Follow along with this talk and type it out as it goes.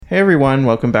Hey everyone,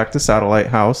 welcome back to Satellite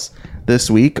House. This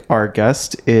week, our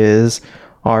guest is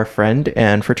our friend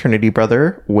and fraternity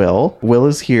brother, Will. Will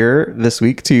is here this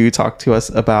week to talk to us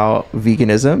about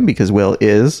veganism because Will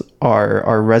is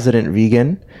our resident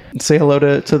vegan. Say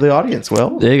hello to the audience,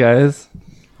 Will. Hey guys.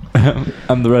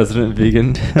 I'm the resident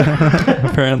vegan,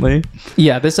 apparently.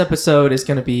 Yeah, this episode is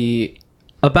going to be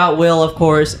about Will, of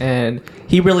course, and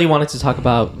he really wanted to talk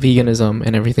about veganism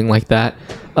and everything like that.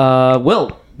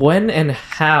 Will, when and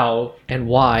how and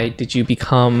why did you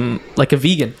become like a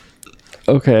vegan?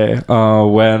 Okay,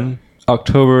 when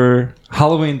October,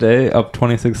 Halloween Day of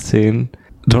 2016.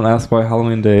 Don't ask why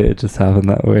Halloween Day, it just happened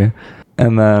that way.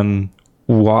 And then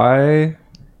why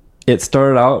it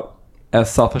started out,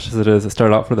 as selfish as it is, it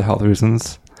started out for the health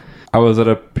reasons. I was at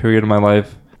a period of my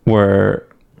life where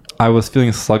I was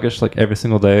feeling sluggish like every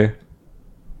single day.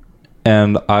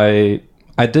 And I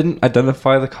didn't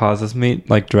identify the cause as meat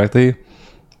like directly,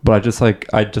 but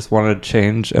I just wanted to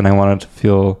change, and I wanted to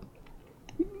feel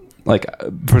like,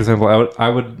 for example, I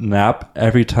would nap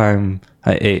every time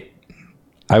I ate.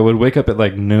 I would wake up at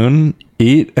like noon,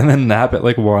 eat, and then nap at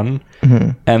like 1,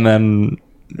 and then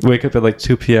wake up at like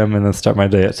 2 p.m. and then start my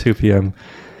day at 2 p.m.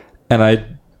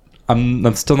 And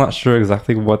I'm still not sure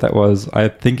exactly what that was. I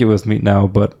think it was meat now,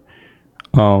 but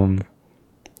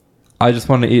I just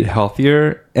wanted to eat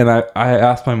healthier. And I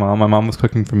asked my mom was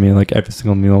cooking for me like every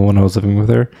single meal when I was living with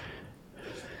her.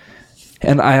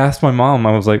 And I asked my mom,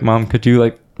 I was like, Mom, could you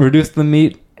like reduce the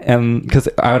meat? And because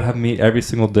I would have meat every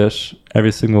single dish,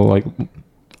 every single like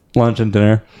lunch and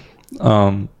dinner.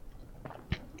 And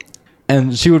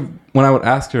she would, when I would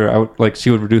ask her,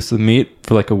 she would reduce the meat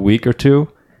for like a week or two,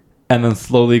 and then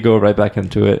slowly go right back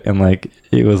into it. And like,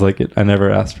 it was like, I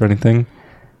never asked for anything.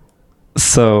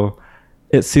 So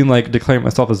it seemed like declaring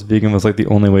myself as vegan was like the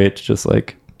only way to just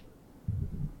like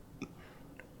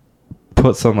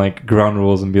put some like ground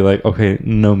rules and be like, okay,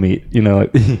 no meat,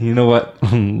 like, you know what?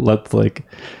 Let's like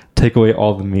take away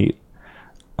all the meat.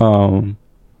 And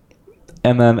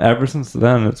then ever since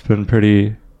then, it's been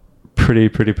pretty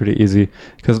easy,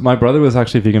 because my brother was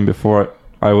actually vegan before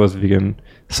I was vegan,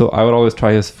 so I would always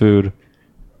try his food,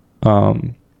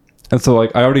 and so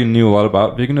like I already knew a lot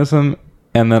about veganism,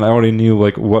 and then I already knew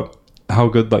like how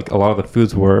good like a lot of the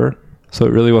foods were, so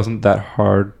it really wasn't that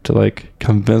hard to like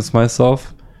convince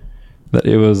myself that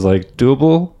it was like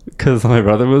doable, because my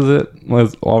brother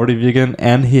was already vegan,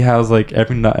 and he has like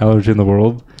every nut allergy in the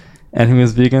world, and he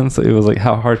was vegan, so it was like,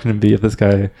 how hard can it be if this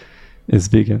guy is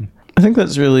vegan? I think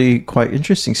that's really quite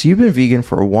interesting. So you've been vegan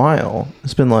for a while.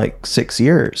 It's been like 6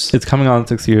 years. It's coming on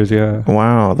 6 years, yeah.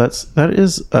 Wow, that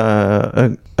is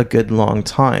a good long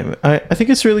time. I think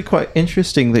it's really quite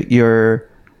interesting that your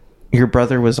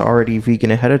brother was already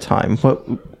vegan ahead of time. Was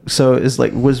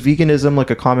veganism like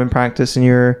a common practice in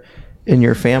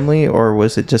your family, or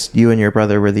was it just you and your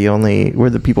brother were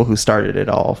the people who started it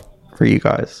all for you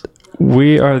guys?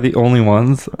 We are the only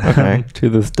ones, okay. To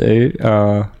this day.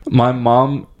 My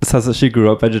mom says that she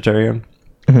grew up vegetarian.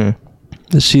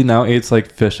 Mm-hmm. She now eats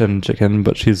like fish and chicken,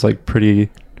 but she's like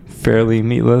fairly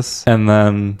meatless. And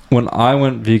then when I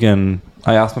went vegan,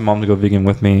 I asked my mom to go vegan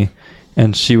with me,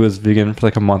 and she was vegan for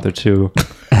like a month or two,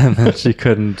 and then she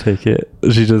couldn't take it.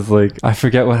 She just like, I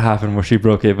forget what happened where she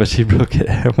broke it, but she broke it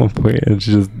at one point and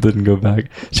she just didn't go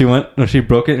back. She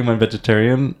broke it and went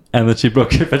vegetarian, and then she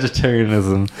broke her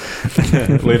vegetarianism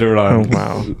later on. Oh,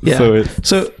 wow. Yeah.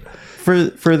 So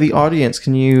for the audience,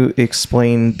 can you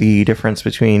explain the difference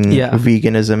between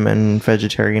veganism and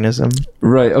vegetarianism?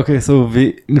 Right. Okay. So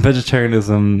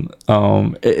vegetarianism,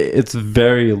 it's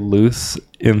very loose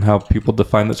in how people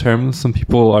define the term. Some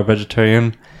people are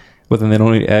vegetarian, but then they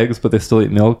don't eat eggs, but they still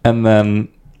eat milk. And then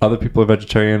other people are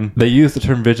vegetarian. They use the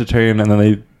term vegetarian, and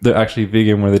then they're actually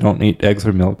vegan where they don't eat eggs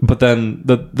or milk. But then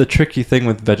the tricky thing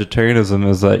with vegetarianism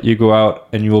is that you go out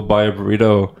and you will buy a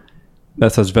burrito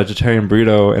that says vegetarian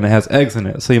burrito, and it has eggs in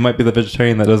it. So you might be the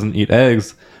vegetarian that doesn't eat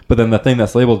eggs, but then the thing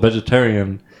that's labeled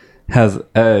vegetarian has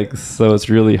eggs. So it's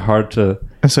really hard to...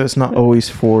 And so it's not always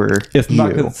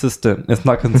not consistent. It's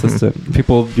not consistent.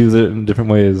 People use it in different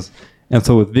ways. And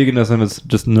so with veganism, it's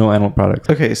just no animal products.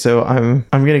 Okay, so I'm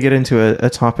going to get into a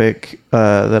topic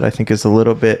that I think is a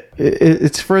little bit...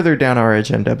 It's further down our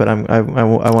agenda, but I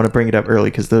want to bring it up early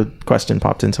because the question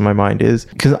popped into my mind is...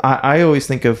 Because I always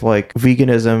think of like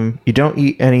veganism, you don't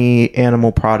eat any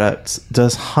animal products.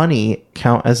 Does honey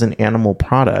count as an animal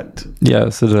product?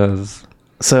 Yes, it does.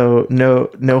 So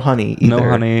no honey either. No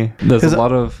honey. There's a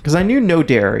lot of... Because I knew no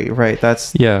dairy, right?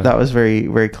 That was very,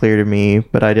 very clear to me,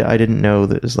 but I didn't know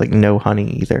that there's like no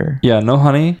honey either. Yeah, no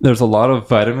honey. There's a lot of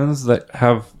vitamins that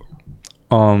have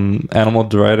animal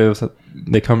derivatives.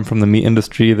 They come from the meat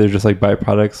industry. They're just like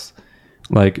byproducts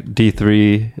Like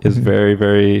D3 is very,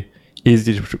 very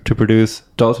easy to produce.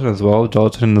 Gelatin as well.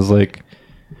 Gelatin is like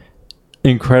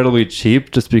incredibly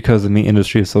cheap just because the meat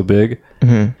industry is so big.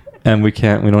 And we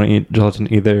don't eat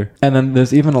gelatin either. And then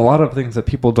there's even a lot of things that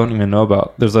people don't even know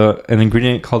about. There's an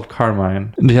ingredient called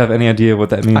carmine. Do you have any idea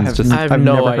what that means? I've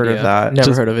no never heard of that.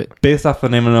 Never heard of it. Based off the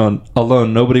name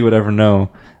alone, nobody would ever know.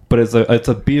 But it's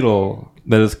a beetle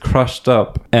that is crushed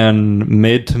up and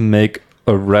made to make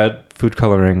a red food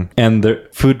coloring. And the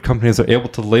food companies are able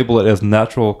to label it as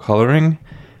natural coloring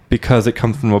because it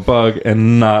comes from a bug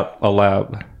and not a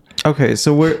lab. Okay,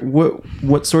 so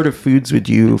what sort of foods would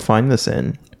you find this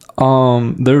in?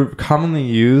 They're commonly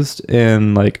used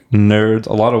in like Nerds,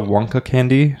 a lot of Wonka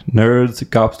candy, Nerds,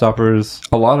 Gobstoppers,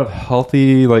 a lot of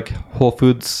healthy like Whole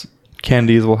Foods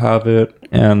candies will have it,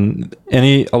 and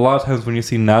a lot of times when you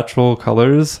see natural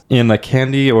colors in a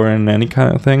candy or in any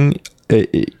kind of thing,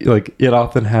 it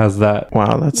often has that.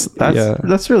 Wow,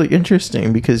 that's really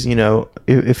interesting because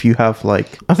if you have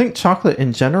like, I think chocolate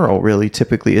in general really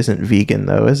typically isn't vegan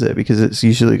though, is it? Because it's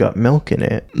usually got milk in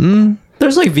it.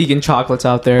 There's like vegan chocolates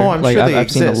out there. Oh, I'm like, sure they I've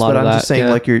exist, seen a lot but of I'm that. just saying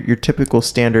like your typical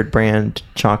standard brand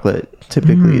chocolate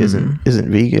typically isn't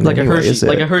vegan. Like anyway, a Hershey's,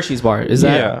 like a Hershey's bar. Is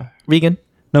that vegan?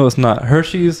 No, it's not.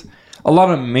 Hershey's. A lot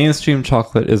of mainstream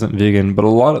chocolate isn't vegan,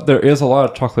 but there is a lot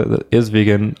of chocolate that is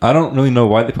vegan. I don't really know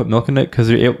why they put milk in it because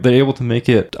they're able to make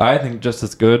it, I think, just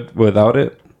as good without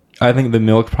it. I think the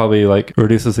milk probably like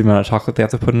reduces the amount of chocolate they have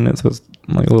to put in it, so it's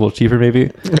like a little cheaper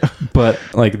maybe. But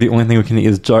like the only thing we can eat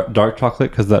is dark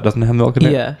chocolate because that doesn't have milk in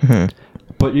it. Yeah.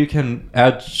 But you can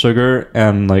add sugar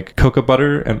and like cocoa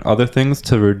butter and other things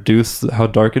to reduce how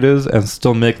dark it is and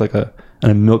still make like a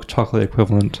milk chocolate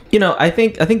equivalent. I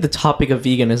think the topic of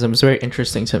veganism is very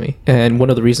interesting to me, and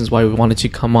one of the reasons why we wanted to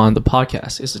come on the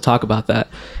podcast is to talk about that.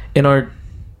 In our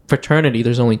fraternity,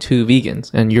 there's only 2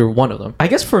 vegans, and you're one of them. I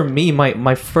guess for me,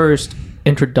 my first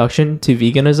introduction to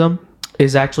veganism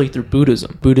is actually through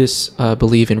Buddhism. Buddhists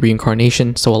believe in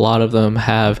reincarnation, so a lot of them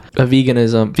have a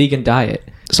vegan diet.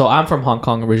 So I'm from Hong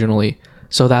Kong originally.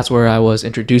 So that's where I was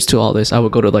introduced to all this. I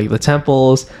would go to like the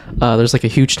temples. There's like a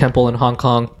huge temple in Hong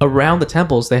Kong. Around the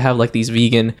temples, they have like these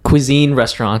vegan cuisine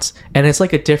restaurants. And it's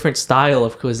like a different style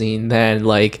of cuisine than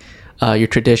like your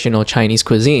traditional Chinese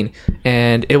cuisine.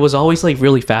 And it was always like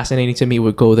really fascinating to me. We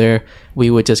would go there. We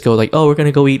would just go like, oh, we're going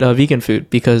to go eat vegan food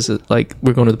because like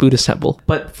we're going to the Buddhist temple.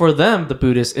 But for them, the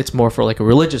Buddhists, it's more for like a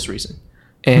religious reason.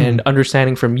 And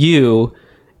understanding from you,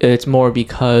 it's more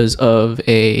because of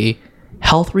a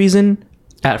health reason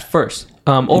at first.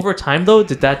 Over time though,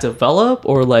 did that develop,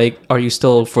 or like are you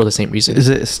still for the same reason? Is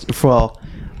it well,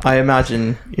 I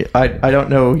imagine I don't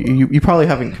know, you probably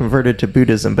haven't converted to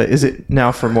Buddhism, but is it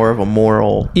now for more of a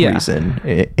moral reason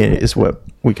is what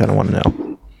we kind of want to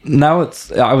know. Now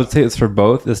I would say it's for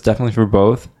both. It's definitely for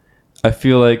both. I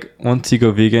feel like once you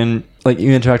go vegan, like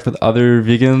you interact with other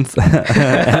vegans.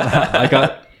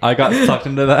 I got sucked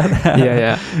into that.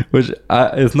 Yeah. Which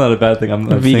it's not a bad thing. I'm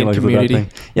vegan saying like community. It's a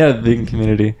bad thing. Yeah, the vegan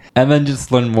community. And then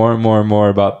just learn more and more and more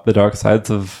about the dark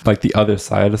sides of like the other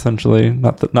side, essentially.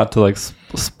 Not to like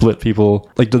split people.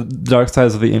 Like the dark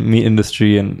sides of the meat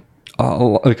industry, and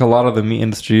like a lot of the meat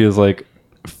industry is like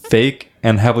fake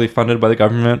and heavily funded by the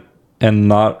government, and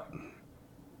not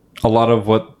a lot of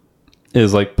what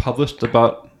is like published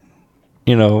about,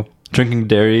 drinking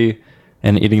dairy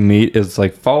and eating meat is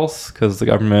like false because the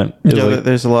government is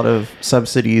there's a lot of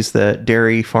subsidies that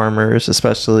dairy farmers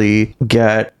especially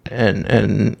get, and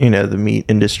the meat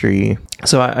industry.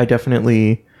 So I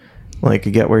definitely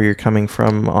like get where you're coming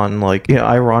from on like,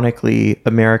 ironically,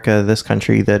 America, this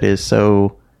country that is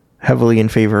so heavily in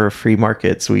favor of free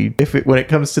markets, when it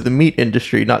comes to the meat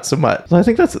industry, not so much. So I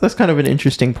think that's kind of an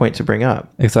interesting point to bring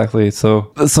up. Exactly.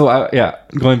 So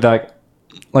going back,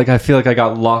 like I feel like I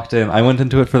got locked in. I went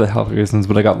into it for the health reasons,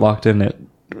 but I got locked in it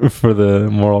for the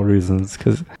moral reasons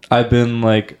because I've been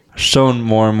like shown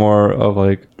more and more of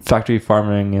like factory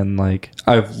farming, and like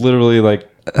I've literally like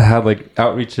had like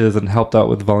outreaches and helped out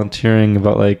with volunteering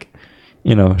about like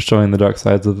showing the dark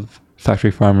sides of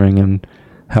factory farming and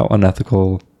how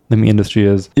unethical the meat industry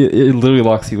is. It literally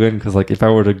locks you in because like if I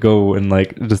were to go and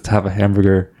like just have a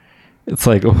hamburger, it's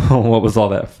like, what was all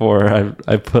that for?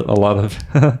 I put a lot of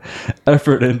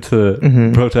effort into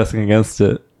protesting against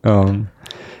it.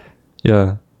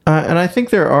 Yeah. And I think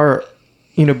there are,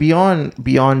 beyond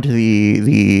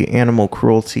the animal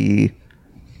cruelty,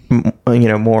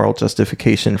 moral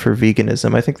justification for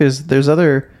veganism, I think there's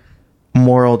other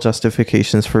moral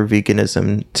justifications for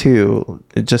veganism too.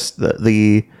 Just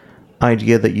the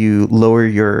idea that you lower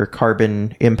your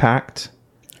carbon impact.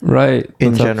 Right.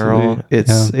 In general,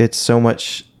 it's so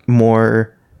much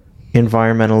more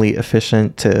environmentally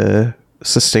efficient to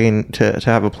to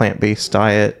have a plant-based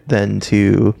diet than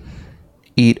to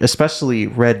eat, especially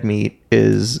red meat,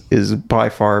 is by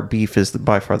far, beef is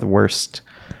by far the worst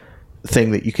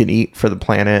thing that you can eat for the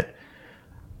planet.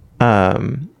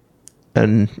 And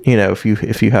if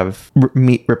you have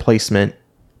meat replacement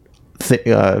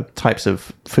types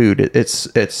of food,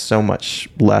 it's so much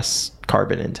less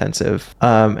carbon intensive.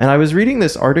 And I was reading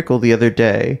this article the other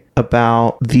day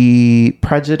about the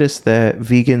prejudice that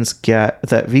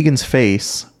vegans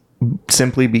face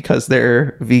simply because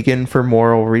they're vegan for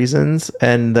moral reasons,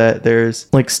 and that there's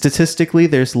statistically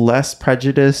there's less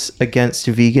prejudice against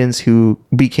vegans who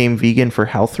became vegan for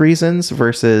health reasons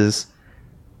versus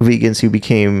vegans who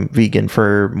became vegan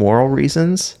for moral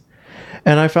reasons.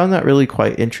 And I found that really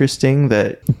quite interesting.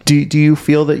 That do you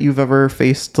feel that you've ever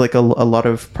faced a lot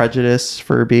of prejudice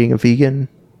for being a vegan?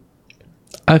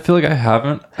 I feel like I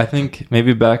haven't. I think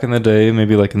maybe back in the day,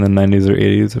 maybe in the 90s or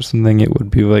 80s or something, it would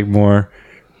be more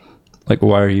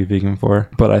why are you vegan for?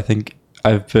 But I think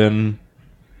I've been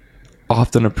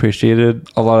often appreciated.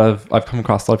 I've come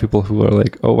across a lot of people who are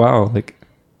oh wow,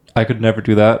 I could never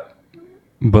do that,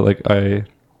 but I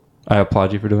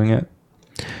applaud you for doing it.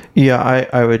 Yeah,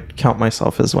 I would count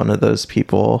myself as one of those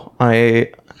people.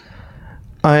 I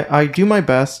do my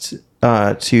best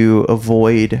to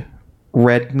avoid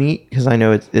red meat because I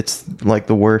know it's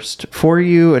the worst for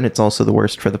you, and it's also the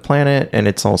worst for the planet, and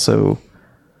it's also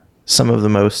some of the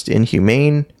most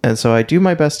inhumane. And so I do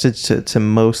my best to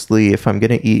mostly, if I'm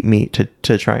going to eat meat,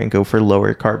 to try and go for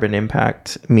lower carbon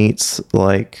impact meats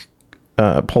like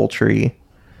poultry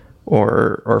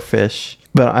or fish.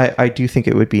 But I do think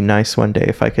it would be nice one day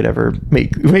if I could ever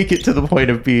make it to the point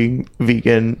of being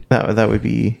vegan. That would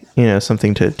be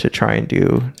something to try and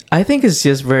do. I think it's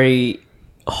just very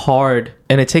hard,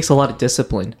 and it takes a lot of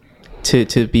discipline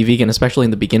to be vegan, especially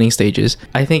in the beginning stages.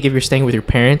 I think if you're staying with your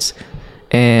parents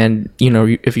and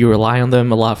if you rely on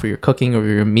them a lot for your cooking or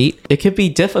your meat, it could be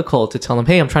difficult to tell them,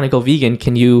 hey, I'm trying to go vegan,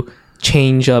 can you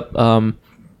change up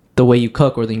the way you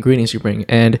cook or the ingredients you bring?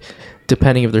 And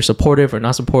depending if they're supportive or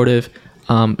not supportive,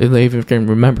 if they even can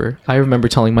remember. I remember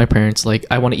telling my parents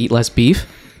I want to eat less beef,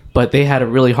 but they had a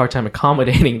really hard time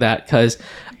accommodating that because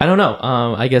I don't know,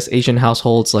 I guess Asian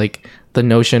households, the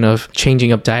notion of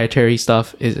changing up dietary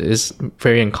stuff is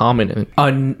very uncommon and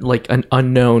an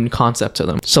unknown concept to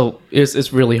them. So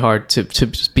it's really hard to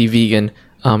be vegan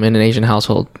in an Asian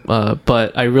household.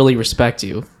 But I really respect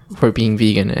you for being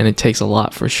vegan, and it takes a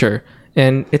lot for sure.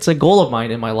 And it's a goal of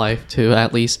mine in my life to,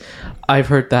 at least, I've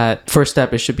heard that first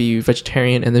step, it should be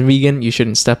vegetarian and then vegan. You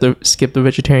shouldn't skip the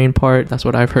vegetarian part. That's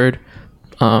what I've heard.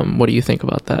 What do you think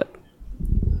about that?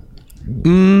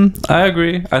 I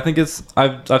agree. I think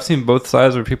I've seen both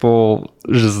sides where people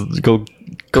just go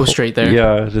straight there.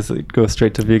 Yeah, just go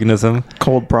straight to veganism.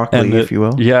 Cold broccoli, if you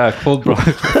will. Yeah, cold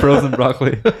broccoli, frozen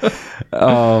broccoli.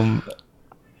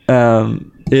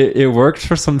 It works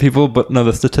for some people, but no,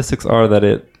 the statistics are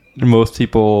that most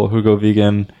people who go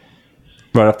vegan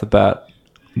right off the bat,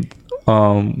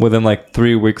 within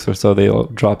 3 weeks or so, they'll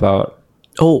drop out.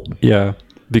 Oh. Yeah,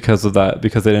 because of that,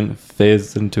 because they didn't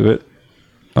phase into it.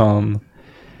 And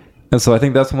so I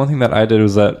think that's one thing that I did,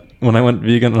 was that when I went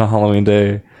vegan on a Halloween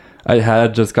day, I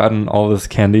had just gotten all this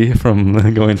candy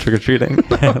from going trick-or-treating.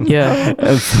 Yeah.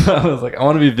 And so I was I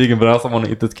want to be vegan, but I also want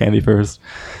to eat this candy first.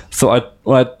 So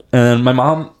and my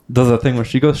mom does a thing where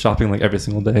she goes shopping every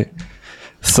single day.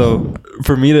 So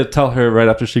for me to tell her right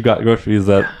after she got groceries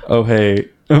that, oh, hey,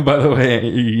 by the way,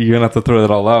 you're gonna have to throw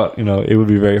that all out, it would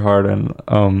be very hard, and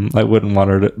I wouldn't want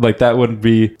her to, that wouldn't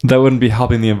be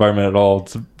helping the environment at all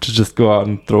to just go out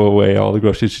and throw away all the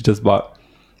groceries she just bought.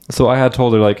 So I had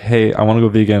told her hey, I want to go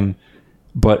vegan,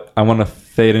 but I want to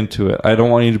fade into it. I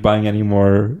don't want you buying any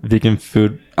more vegan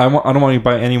food. I don't want you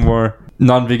buying any more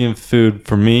non-vegan food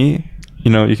for me.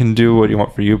 You can do what you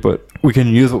want for you, but we can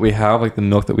use what we have, the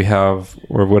milk that we have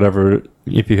or whatever.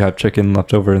 If you have chicken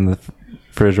left over in the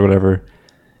fridge or whatever,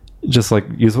 just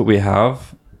use what we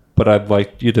have. But I'd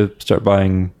like you to start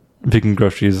buying vegan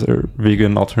groceries or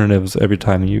vegan alternatives every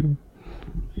time you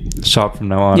shop from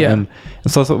now on. Yeah. And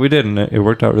so that's what we did, and it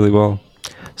worked out really well.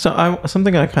 So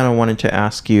something I kind of wanted to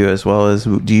ask you as well is,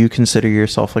 do you consider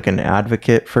yourself an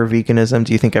advocate for veganism?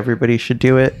 Do you think everybody should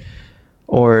do it?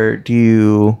 Or do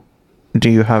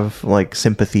you have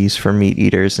sympathies for meat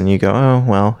eaters and you go, oh,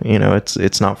 well,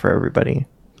 it's not for everybody?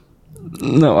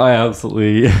 No, I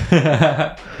absolutely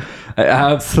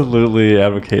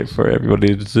advocate for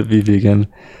everybody to be vegan.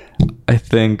 I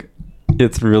think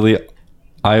it's really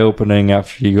eye-opening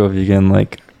after you go vegan.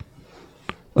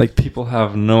 People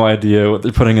have no idea what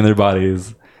they're putting in their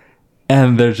bodies,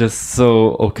 and they're just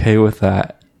so okay with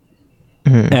that.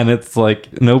 And it's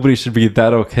like nobody should be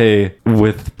that okay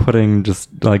with putting just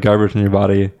like garbage in your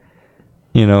body,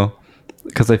 you know,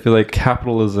 because I feel like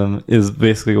capitalism is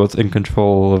basically what's in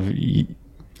control of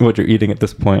what you're eating at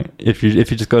this point. If you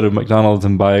just go to McDonald's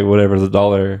and buy whatever's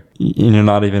 $1 and you're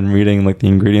not even reading like the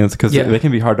ingredients, because they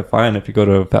can be hard to find if you go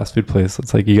to a fast food place.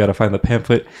 It's like you got to find the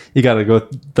pamphlet, you got to go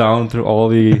down through all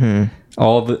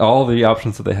the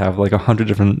options that they have, like 100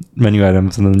 different menu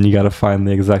items, and then you got to find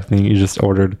the exact thing you just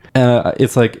ordered. And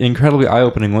it's like incredibly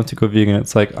eye-opening once you go vegan.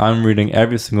 It's like I'm reading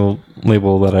every single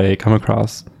label that I come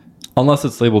across, unless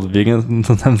it's labeled vegan.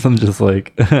 Sometimes I'm just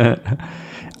like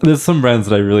there's some brands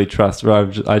that I really trust where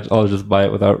I'll just buy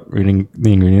it without reading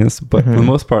the ingredients, but for the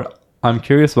most part I'm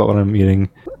curious about what I'm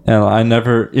eating, and I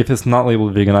never, if it's not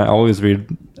labeled vegan, I always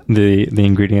read the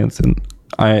ingredients, and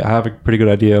I have a pretty good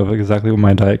idea of exactly what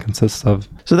my diet consists of.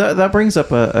 So that brings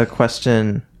up a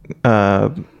question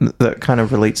that kind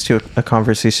of relates to a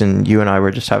conversation you and I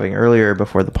were just having earlier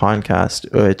before the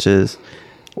podcast, which is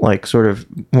like sort of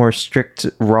more strict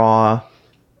raw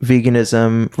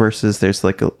veganism versus there's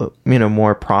like a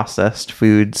more processed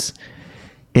foods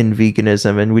in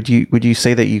veganism. And would you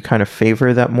say that you kind of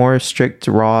favor that more strict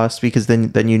raw, because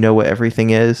then you know what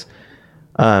everything is?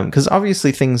 Because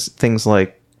obviously things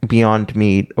like Beyond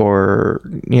Meat or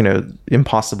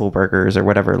Impossible Burgers or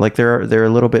whatever, like there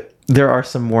are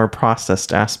some more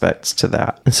processed aspects to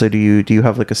that. And so do you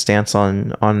have like a stance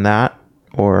on that,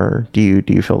 or do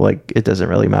you feel like it doesn't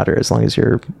really matter as long as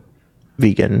you're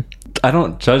vegan? I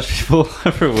don't judge people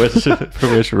for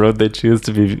which road they choose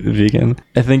to be vegan.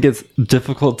 I think it's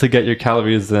difficult to get your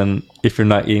calories in if you're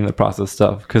not eating the processed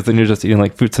stuff, because then you're just eating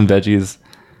like fruits and veggies,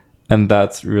 and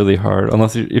that's really hard.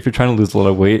 Unless if you're trying to lose a lot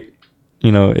of weight,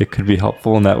 it could be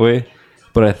helpful in that way.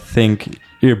 But I think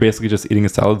you're basically just eating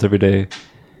salads every day,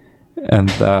 and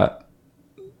that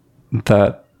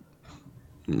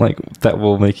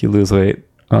will make you lose weight.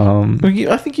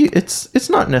 I think it's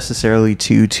not necessarily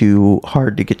too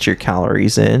hard to get your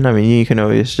calories in. I mean, you can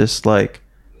always just like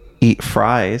eat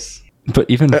fries. But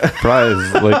even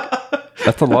fries, like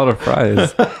that's a lot of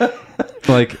fries.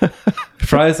 Like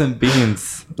fries and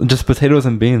beans, just potatoes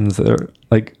and beans are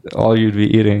like all you'd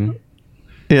be eating.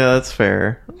 Yeah, that's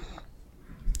fair.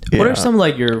 What are some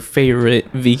like your favorite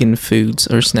vegan foods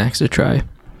or snacks to try?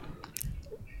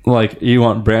 Like, you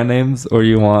want brand names, or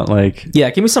you want like...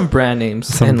 Yeah, give me some brand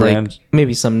names. Like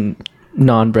maybe some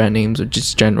non-brand names, or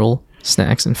just general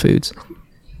snacks and foods.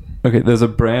 Okay, there's a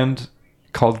brand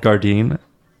called Gardein,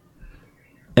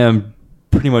 and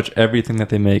pretty much everything that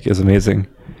they make is amazing.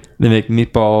 They make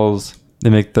meatballs, they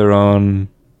make their own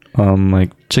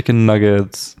like chicken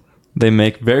nuggets. They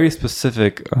make very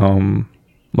specific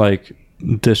like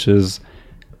dishes.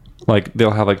 Like,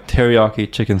 they'll have like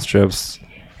teriyaki chicken strips,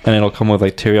 and it'll come with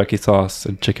like teriyaki sauce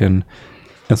and chicken,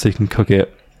 and so you can cook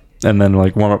it and then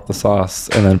like warm up the sauce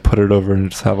and then put it over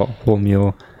and just have a whole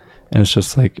meal. And it's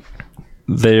just like,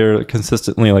 they're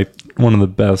consistently like one of the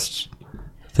best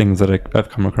things that I've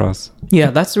come across.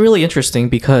 Yeah, that's really interesting,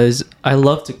 because I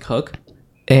love to cook,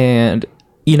 and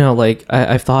like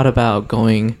I've thought about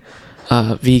going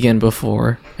vegan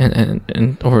before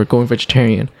and or going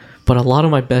vegetarian. But a lot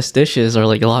of my best dishes are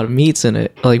like a lot of meats in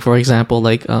it. Like, for example,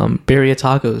 like birria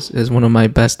tacos is one of my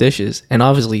best dishes, and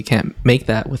obviously you can't make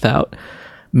that without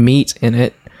meat in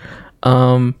it.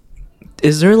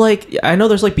 Is there like, I know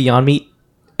there's like Beyond Meat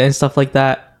and stuff like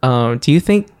that. Do you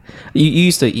think you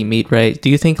used to eat meat, right? Do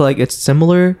you think like it's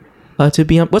similar to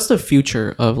Beyond? What's the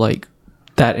future of like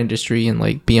that industry and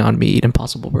like Beyond Meat,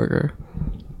 Impossible Burger?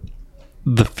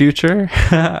 The future,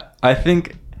 I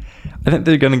think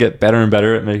they're gonna get better and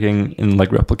better at making and like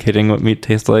replicating what meat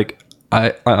tastes like.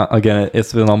 I again,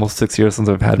 it's been almost 6 years since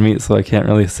I've had meat, so I can't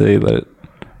really say that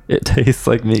it tastes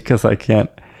like meat, because I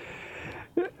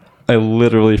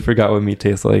literally forgot what meat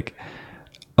tastes like.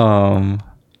 But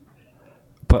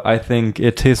I think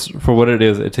it tastes, for what it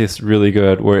is, it tastes really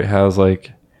good, where it has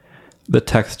like the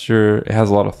texture, it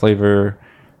has a lot of flavor.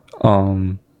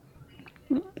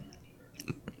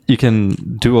 You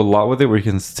can do a lot with it, where you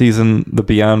can season the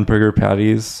Beyond Burger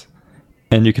patties,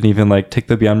 and you can even like take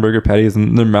the Beyond Burger patties,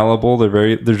 and they're malleable.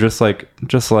 They're just like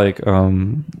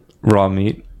raw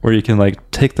meat, where you can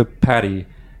like take the patty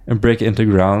and break it into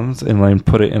grounds and like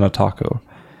put it in a taco.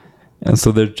 And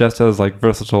so they're just as like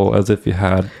versatile as if you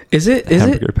had is it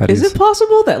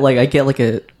possible that like I get like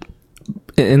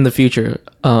in the future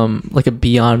like a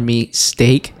Beyond Meat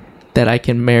steak that I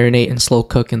can marinate and slow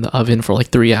cook in the oven for like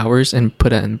 3 hours and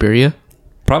put it in birria?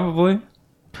 Probably.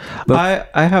 I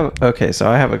have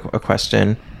a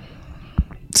question.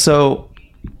 So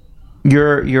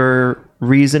your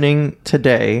reasoning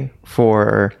today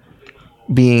for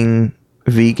being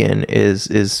vegan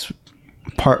is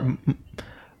part.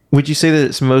 Would you say that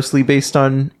it's mostly based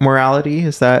on morality?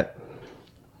 Is that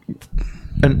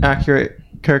an accurate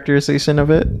characterization of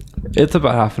it? It's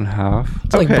about half and half.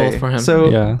 It's like both for him.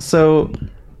 So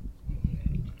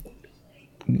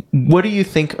what do you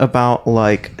think about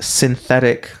like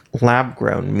synthetic lab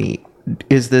grown meat?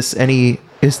 Is this any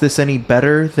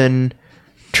better than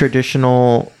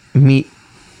traditional meat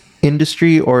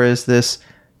industry, or is this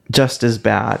just as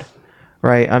bad?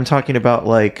 Right? I'm talking about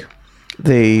like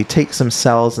they take some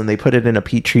cells and they put it in a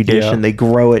petri dish and they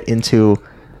grow it into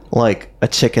like a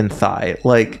chicken thigh.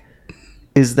 Like,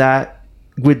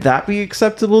 would that be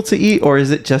acceptable to eat, or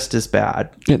is it just as bad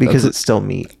because it's still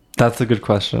meat? That's a good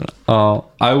question.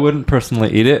 I wouldn't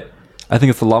personally eat it. I think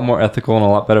it's a lot more ethical and a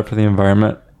lot better for the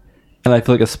environment. And I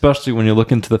feel like, especially when you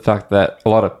look into the fact that a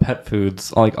lot of pet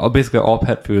foods, like basically all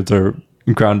pet foods, are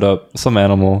ground up some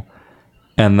animal,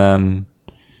 and then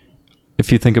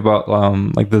if you think about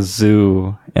like the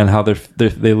zoo and how they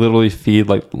literally feed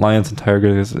like lions and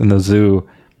tigers in the zoo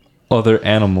other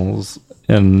animals,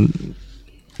 and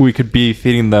we could be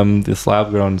feeding them this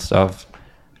lab grown stuff.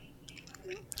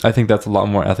 I think that's a lot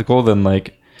more ethical than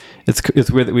like it's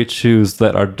weird that we choose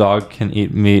that our dog can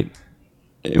eat meat.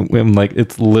 When like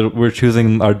we're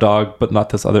choosing our dog, but not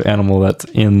this other animal that's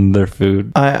in their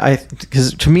food.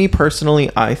 Because to me personally,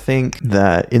 I think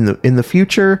that in the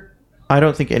future, I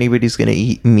don't think anybody's going to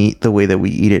eat meat the way that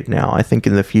we eat it now. I think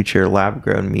in the future, lab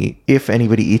grown meat, if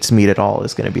anybody eats meat at all,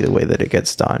 is going to be the way that it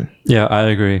gets done. Yeah, I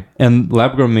agree. And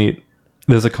lab grown meat,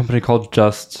 there's a company called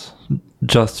Just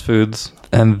Foods,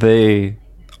 and they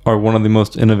are one of the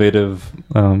most innovative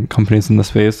companies in the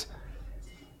space.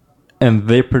 And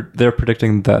they're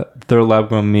predicting that their lab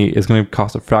grown meat is going to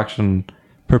cost a fraction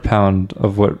per pound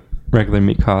of what regular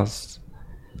meat costs.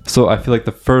 So I feel like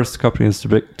the first companies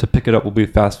to pick it up will be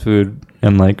fast food,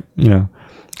 and like, you know,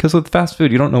 because with fast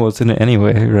food you don't know what's in it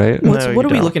anyway, right? What are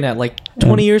we looking at? Like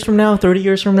 20 years from now, 30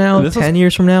 years from now, 10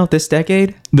 years from now, this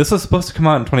decade? This was supposed to come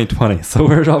out in 2020, so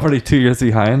we're already 2 years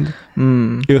behind.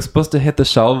 It was supposed to hit the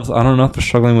shelves. I don't know if they're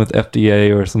struggling with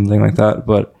FDA or something like that,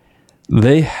 but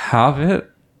they have it.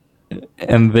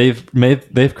 And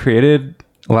they've created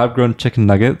lab grown chicken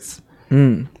nuggets,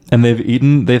 and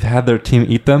they've had their team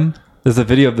eat them. There's a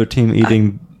video of their team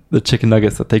eating the chicken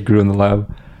nuggets that they grew in the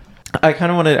lab. I kind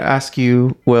of wanted to ask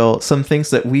you, Will, some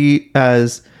things that we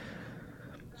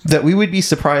would be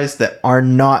surprised that are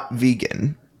not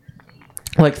vegan,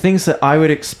 like things that I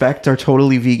would expect are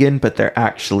totally vegan, but they're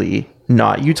actually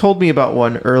not. You told me about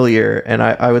one earlier, and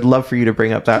I would love for you to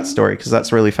bring up that story because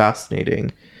that's really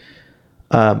fascinating.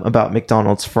 About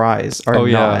McDonald's fries are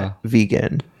not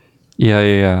vegan.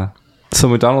 Yeah. So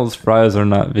McDonald's fries are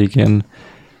not vegan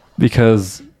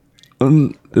because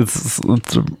it's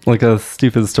like a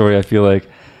stupid story. I feel like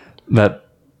that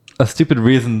a stupid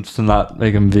reason to not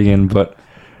make them vegan, but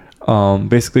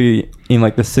basically in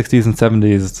like the 60s and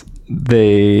 70s,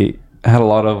 they had a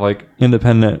lot of like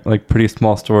independent, like pretty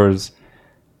small stores,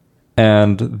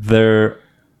 and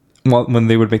when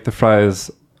they would make the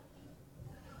fries,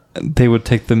 they would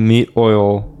take the meat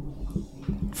oil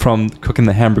from cooking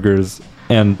the hamburgers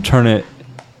and put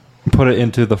it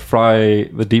into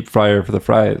the deep fryer for the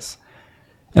fries.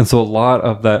 And so a lot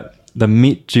of the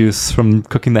meat juice from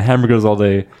cooking the hamburgers all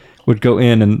day would go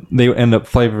in, and they would end up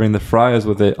flavoring the fries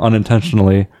with it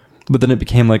unintentionally. But then it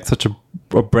became like such a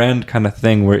brand kind of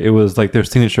thing where it was like their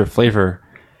signature flavor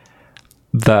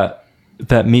that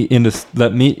meat in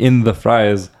the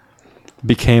fries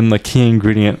became the key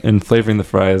ingredient in flavoring the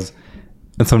fries.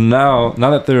 And so now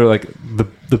that they're like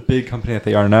the big company that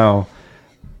they are now,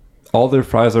 all their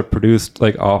fries are produced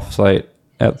like off-site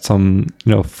at some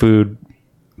food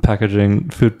processing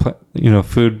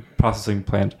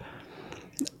plant.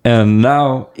 And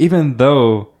now, even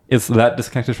though it's that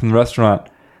disconnected from the restaurant,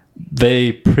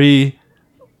 they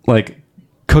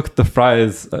cook the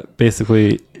fries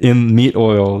basically in meat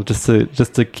oil just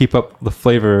to keep up the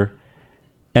flavor,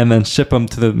 and then ship them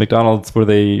to the McDonald's where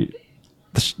they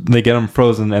get them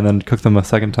frozen and then cook them a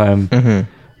second time.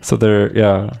 So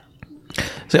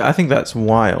So I think that's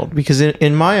wild because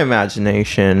in my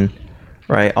imagination,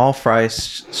 right, all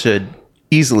fries should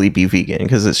easily be vegan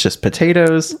because it's just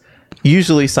potatoes,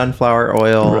 usually sunflower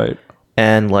oil, right,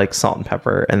 and like salt and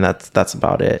pepper, and that's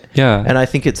about it. Yeah. And I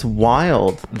think it's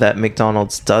wild that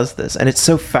McDonald's does this, and it's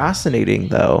so fascinating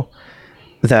though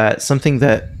that something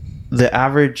that the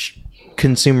average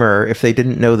consumer, if they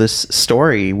didn't know this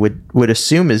story, would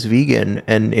assume is vegan,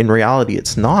 and in reality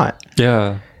it's not.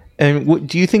 Yeah. And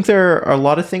do you think there are a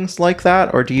lot of things like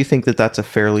that, or do you think that that's a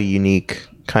fairly unique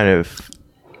kind of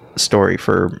story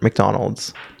for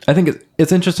McDonald's? I think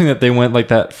it's interesting that they went like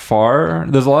that far.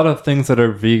 There's a lot of things that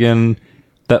are vegan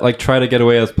that like try to get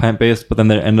away as plant-based, but then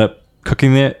they end up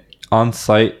cooking it on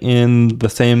site in the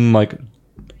same like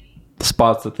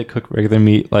spots that they cook regular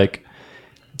meat, like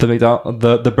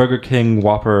the Burger King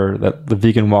Whopper, that the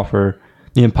vegan Whopper,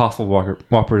 the Impossible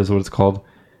Whopper is what it's called.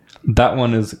 That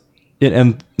one is it,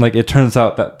 and like it turns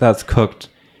out that that's cooked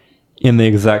in the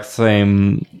exact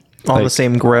same on the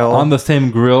same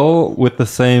grill with the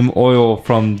same oil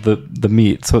from the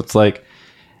meat. So it's like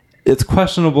it's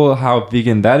questionable how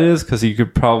vegan that is, because you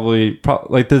could probably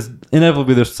like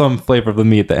there's some flavor of the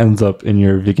meat that ends up in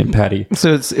your vegan patty.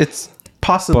 So it's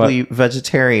possibly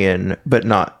vegetarian, but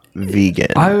not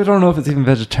vegan. I don't know if it's even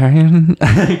vegetarian,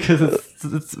 because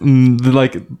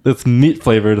it's meat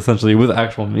flavored essentially with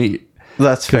actual meat.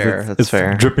 That's fair. That's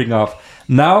fair. Dripping off.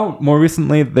 Now, more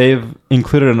recently, they've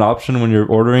included an option when you're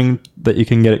ordering that you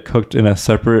can get it cooked in a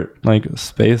separate like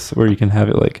space where you can have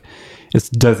it like it's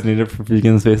designated for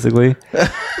vegans, basically.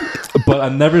 But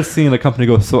I've never seen a company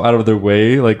go so out of their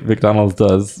way like McDonald's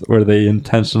does, where they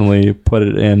intentionally put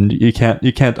it in. You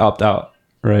can't opt out,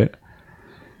 right?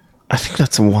 I think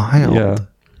that's wild. Yeah.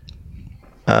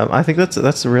 I think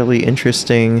that's really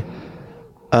interesting.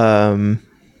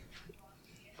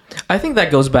 I think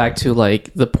that goes back to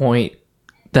like the point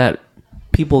that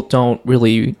people don't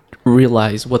really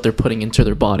realize what they're putting into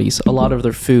their bodies. A lot of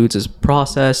their foods is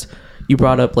processed. You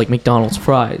brought up like McDonald's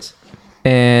fries,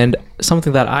 and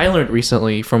something that I learned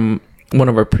recently from one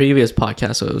of our previous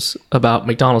podcasts about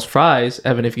McDonald's fries,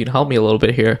 Evan, if you can help me a little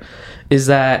bit here, is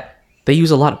that they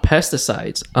use a lot of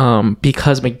pesticides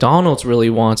because McDonald's really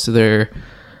wants their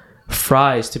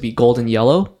fries to be golden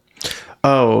yellow.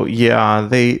 Oh yeah,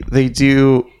 they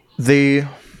do. They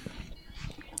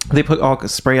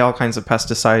spray all kinds of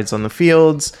pesticides on the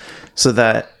fields so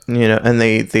that, and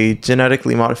they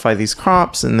genetically modify these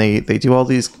crops, and they do all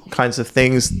these kinds of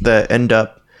things that end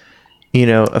up,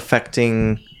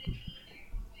 affecting,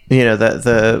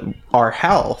 our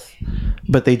health,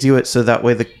 but they do it so that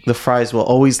way the fries will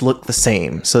always look the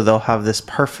same. So they'll have this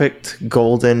perfect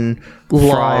golden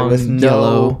fry with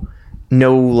no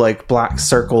like black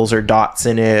circles or dots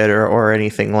in it or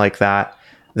anything like that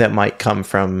might come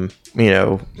from,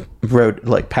 road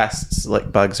like pests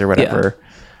like bugs or whatever.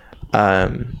 Yeah.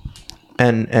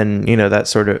 And that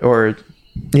sort of, or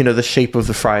the shape of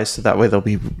the fries, so that way they'll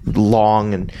be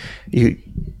long, and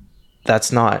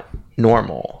that's not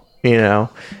normal, and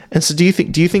so do you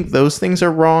think those things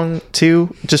are wrong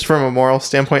too, just from a moral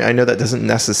standpoint? I know that doesn't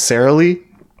necessarily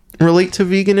relate to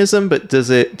veganism, but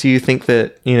do you think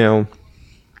that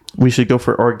we should go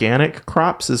for organic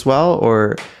crops as well,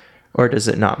 or does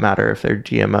it not matter if they're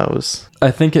GMOs?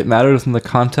 I think it matters in the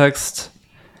context.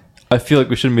 I feel like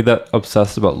we shouldn't be that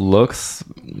obsessed about looks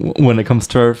when it comes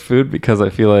to our food, because I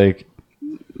feel like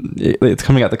it's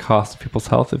coming at the cost of people's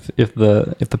health if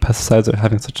the pesticides are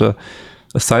having such a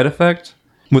side effect.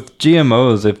 With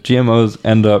GMOs, if GMOs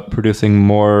end up producing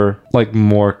more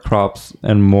crops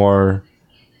and more,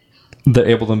 they're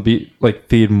able to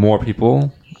feed more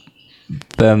people,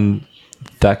 then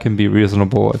that can be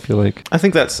reasonable. I feel like. I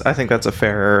think that's a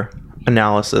fair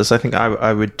analysis. I think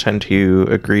I would tend to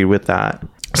agree with that.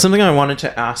 Something I wanted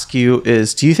to ask you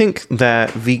is, do you think that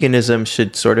veganism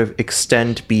should sort of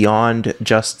extend beyond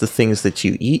just the things that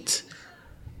you eat?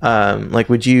 Like,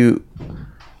 would you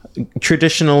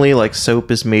traditionally, like,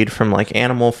 soap is made from like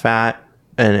animal fat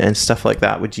and stuff like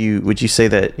that? Would you say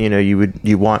that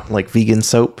you want like vegan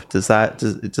soap? Does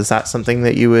that something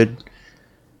that you would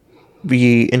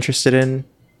be interested in?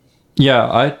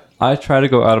 Yeah, I try to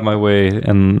go out of my way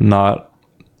and not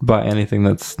buy anything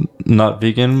that's not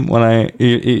vegan when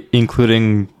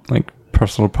including like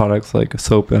personal products like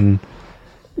soap and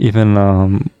even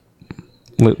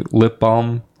lip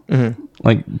balm. Mm-hmm.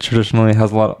 Like traditionally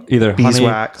has a lot of either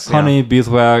honey,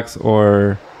 beeswax,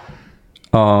 or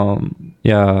honey,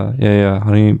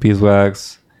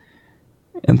 beeswax,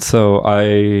 and so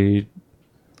I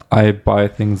buy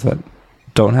things that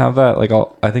don't have that. Like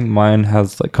I think mine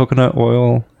has like coconut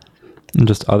oil and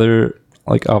just other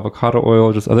like avocado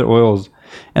oil, just other oils,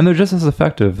 and they're just as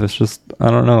effective. It's just, I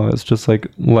don't know, it's just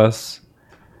like less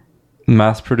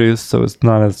mass produced, so it's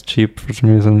not as cheap for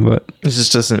some reason, but it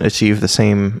just doesn't achieve the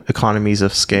same economies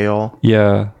of scale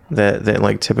that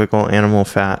like typical animal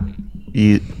fat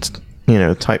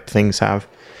type things have.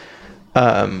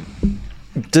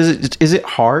 Is it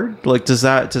hard? Like, does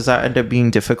that end up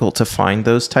being difficult to find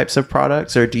those types of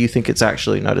products, or do you think it's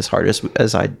actually not as hard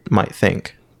as I might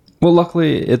think? Well,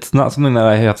 luckily, it's not something that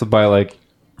I have to buy like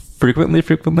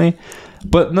frequently.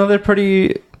 But no, they're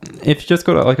pretty. If you just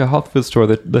go to like a health food store,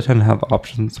 they tend to have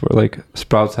options where like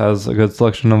Sprouts has a good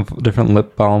selection of different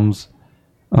lip balms,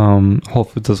 Whole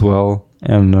Foods as well,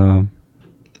 and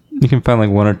you can find like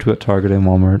 1 or 2 at Target and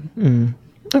Walmart.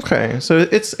 Okay, so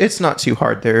it's not too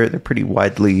hard. They're pretty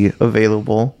widely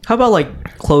available. How about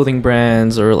like clothing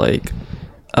brands or like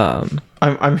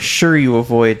I'm sure you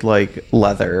avoid like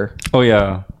leather. Oh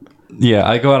yeah,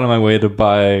 I go out of my way to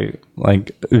buy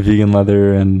like vegan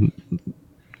leather and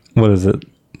what is it,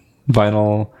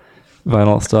 vinyl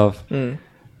stuff, and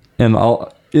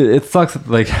it sucks that,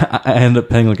 like, I end up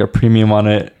paying like a premium on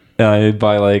it, and I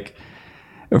buy like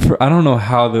I don't know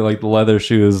how the leather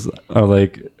shoes are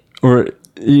like, or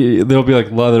there'll be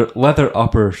like leather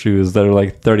upper shoes that are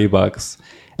like $30,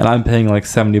 and I'm paying like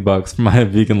 $70 for my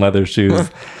vegan leather shoes.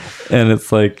 And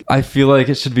it's like, I feel like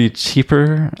it should be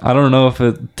cheaper. I don't know if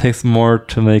it takes more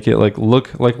to make it like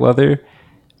look like leather,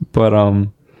 but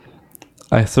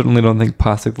I certainly don't think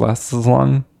plastic lasts as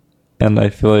long. And I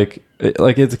feel like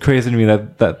it's crazy to me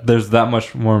that there's that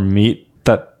much more meat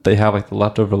that they have like the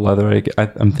leftover leather.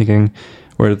 I'm thinking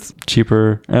where it's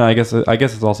cheaper, and I guess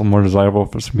it's also more desirable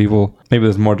for some people. Maybe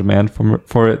there's more demand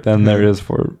for it than there is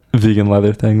for vegan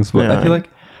leather things. But I feel like,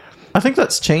 I think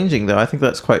that's changing, though. I think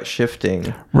that's quite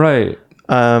shifting. Right.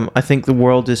 I think the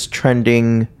world is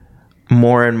trending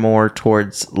more and more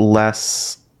towards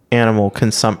less animal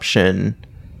consumption.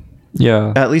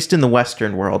 Yeah. At least in the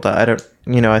Western world. I don't,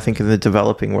 I think in the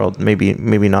developing world, maybe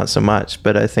not so much.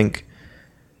 But I think,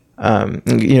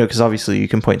 because obviously you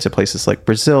can point to places like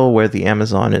Brazil where the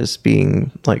Amazon is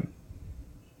being like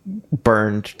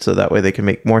burned so that way they can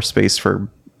make more space for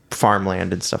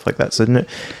farmland and stuff like that. So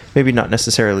maybe not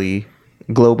necessarily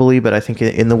globally, but I think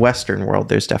in the Western world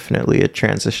there's definitely a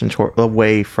transition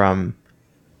away from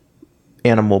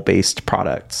animal-based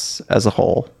products as a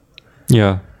whole.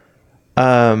 Yeah.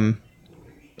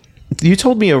 You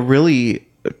told me a really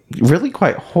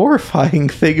quite horrifying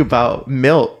thing about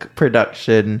milk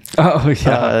production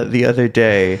the other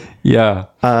day. Yeah.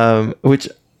 Which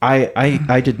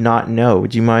I did not know.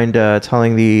 Would you mind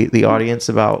telling the audience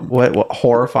about what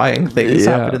horrifying things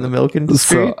happen in the milk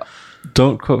industry? So,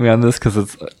 don't quote me on this because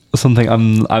it's something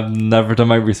I've never done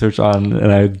my research on,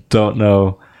 and I don't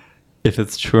know if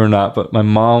it's true or not. But my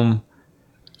mom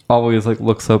always like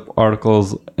looks up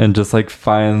articles and just like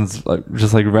finds like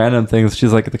just like random things.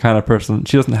 She's like the kind of person,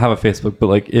 she doesn't have a Facebook, but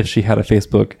like if she had a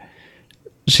Facebook,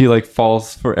 she like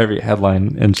falls for every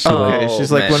headline, and she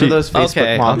she's like one of those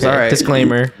Facebook moms. Okay. All right.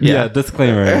 Disclaimer. Yeah,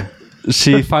 disclaimer.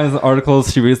 She finds the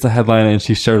articles, she reads the headline, and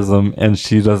she shares them, and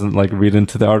she doesn't like read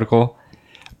into the article.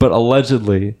 But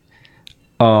allegedly,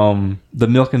 the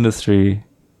milk industry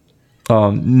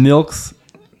milks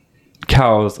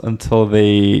cows until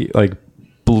they like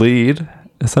bleed,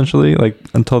 essentially, like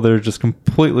until they're just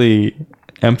completely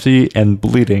empty and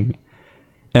bleeding.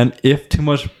 And if too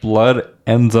much blood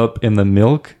ends up in the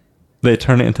milk, they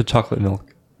turn it into chocolate milk.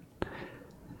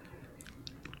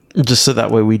 Just so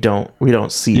that way we don't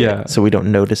see it, so we don't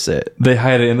notice it. They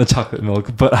hide it in the chocolate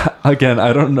milk. But again,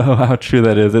 I don't know how true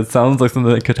that is. It sounds like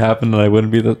something that could happen, and I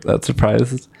wouldn't be that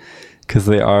surprised because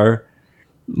they are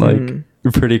like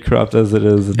pretty corrupt as it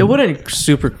is. It wouldn't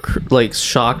super like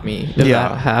shock me if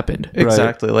that happened.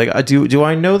 Exactly. Right. Like, do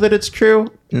I know that it's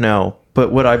true? No.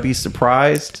 But would I be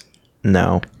surprised?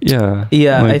 No. Yeah.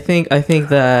 Yeah, like, I think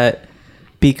that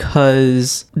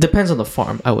because depends on the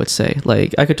farm, I would say.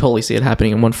 Like, I could totally see it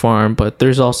happening in one farm, but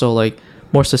there's also like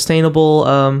more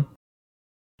sustainable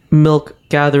milk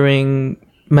gathering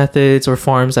methods or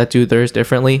farms that do theirs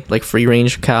differently, like free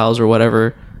range cows or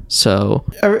whatever. So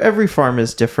every farm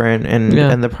is different,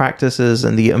 and the practices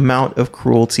and the amount of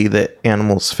cruelty that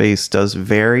animals face does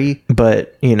vary.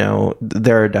 But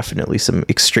there are definitely some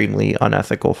extremely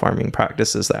unethical farming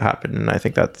practices that happen, and I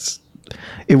think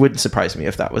it wouldn't surprise me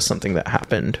if that was something that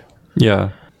happened.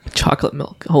 Yeah. Chocolate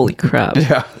milk, holy crap.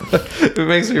 Yeah. It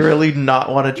makes me really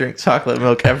not want to drink chocolate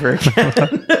milk ever again.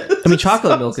 I mean,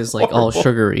 chocolate milk is like all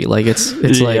sugary. Like it's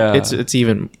like it's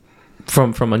even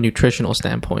from a nutritional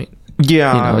standpoint.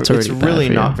 Yeah, it's really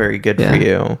not very good for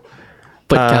you.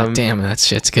 But goddamn, that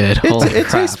shit's good. It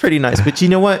tastes pretty nice. But you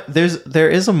know what? There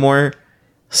is a more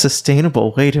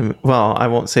sustainable way to. Well, I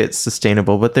won't say it's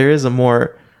sustainable, but there is a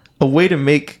way to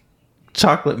make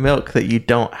chocolate milk that you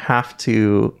don't have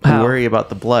to worry about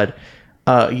the blood.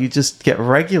 You just get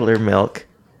regular milk,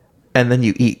 and then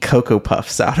you eat Cocoa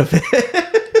Puffs out of it.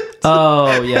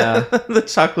 Oh yeah, the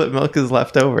chocolate milk is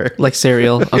left over, like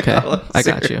cereal. Okay, like I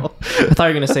got you. I thought you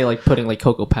were gonna say like putting like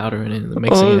cocoa powder in it and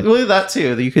mixing it. Well, that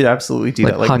too. You could absolutely do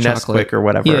that, like Nesquik or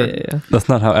whatever. Yeah. That's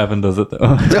not how Evan does it,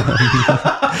 though.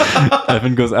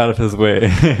 Evan goes out of his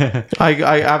way.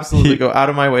 I absolutely go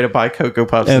out of my way to buy Cocoa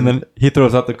Puffs, and then he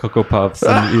throws out the Cocoa Puffs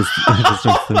and he just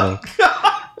drinks the milk.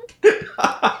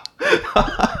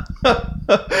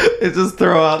 It's just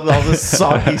throw out all this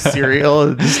soggy cereal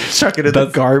and just chuck it in the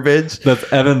garbage.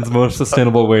 That's Evan's most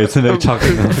sustainable way to make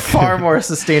chocolate milk. Far more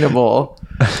sustainable.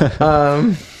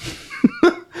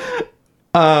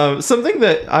 Something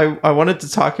that I wanted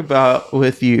to talk about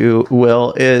with you,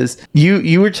 Will, is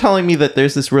you were telling me that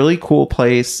there's this really cool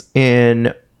place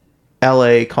in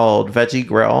LA called Veggie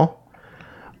Grill.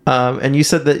 And you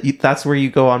said that that's where you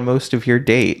go on most of your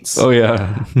dates. Oh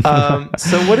yeah.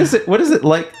 So what is it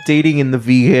like dating in the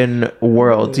vegan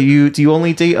world? Do you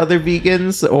only date other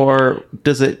vegans, or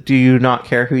do you not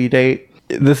care who you date?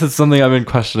 This is something I've been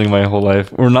questioning my whole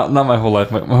life, or not my whole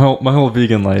life, my whole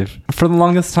vegan life. For the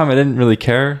longest time, I didn't really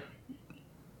care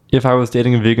if I was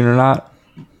dating a vegan or not.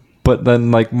 But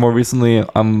then, like, more recently,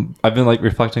 I've been like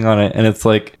reflecting on it, and it's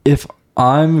like, if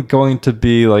I'm going to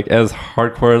be like as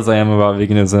hardcore as I am about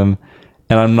veganism,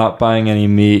 and I'm not buying any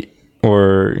meat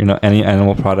or any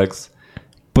animal products,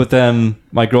 but then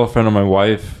my girlfriend or my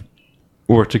wife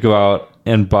were to go out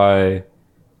and buy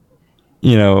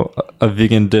a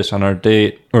vegan dish on our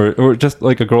date, or just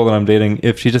like a girl that I'm dating,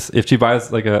 if she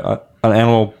buys like an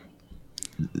animal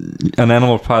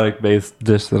product based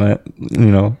dish that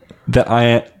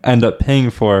I end up paying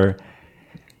for,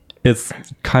 it's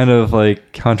kind of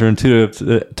like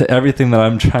counterintuitive to everything that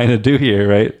I'm trying to do here,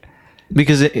 right?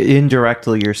 Because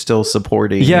indirectly you're still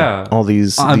supporting all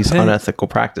these unethical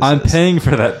practices. I'm paying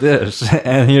for that dish,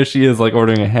 and here she is like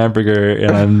ordering a hamburger,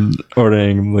 and I'm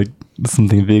ordering like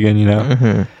something vegan,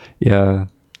 Mm-hmm. Yeah.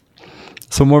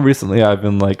 So more recently I've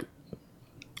been like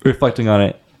reflecting on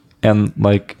it, and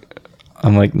like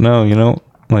I'm like, no,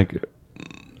 like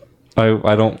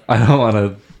I don't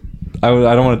want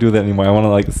to do that anymore. I want to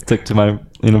like stick to my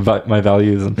my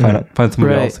values and find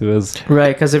somebody else who is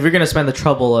right. Because if you're gonna spend the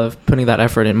trouble of putting that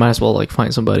effort in, might as well like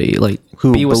find somebody like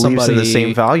who be with believes somebody in the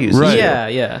same values. Right.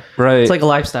 Yeah. Right. It's like a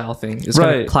lifestyle thing. It's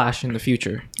gonna clash in the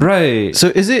future. Right. So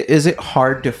is it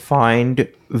hard to find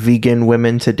vegan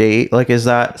women to date? Like, is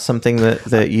that something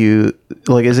that you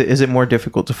like? Is it more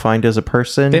difficult to find as a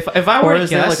person? If I were or to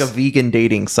is guess, there like a vegan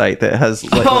dating site that has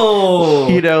like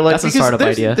like that's a startup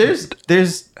idea.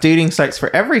 There's dating sites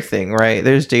for everything, right?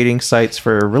 There's dating sites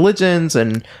for religions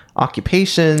and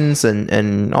occupations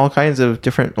and all kinds of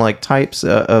different like types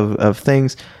of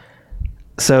things.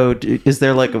 So is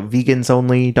there like a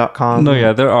vegansonly.com? No,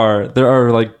 yeah, there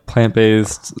are like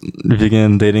plant-based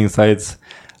vegan dating sites,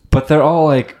 but they're all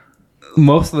like,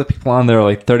 most of the people on there are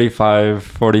like 35,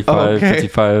 45,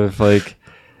 55. Like,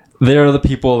 they're the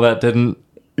people that they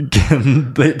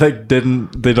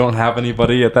don't have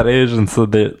anybody at that age, and so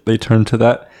they turn to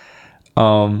that.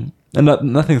 And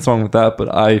nothing's wrong with that,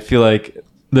 but I feel like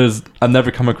I've never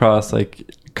come across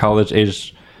like college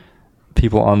age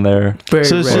people on there. Very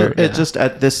so rare, it's just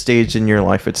at this stage in your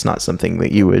life, it's not something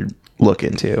that you would look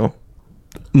into.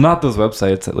 Not those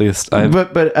websites, at least.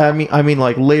 But I mean,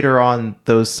 like later on,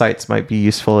 those sites might be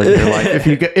useful in your life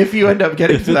if you end up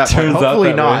getting to that point.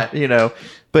 Hopefully not,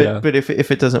 But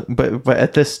if it doesn't, but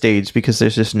at this stage, because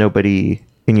there's just nobody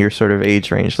in your sort of age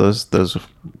range, those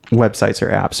websites or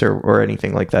apps or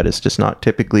anything like that is just not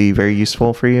typically very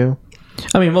useful for you.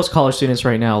 I mean, most college students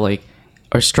right now like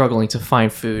are struggling to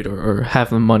find food or have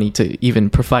the money to even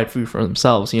provide food for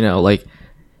themselves. Like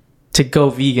to go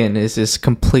vegan is just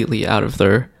completely out of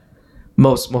their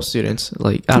most students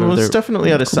like out of their. It's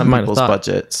definitely out of some people's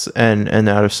budgets and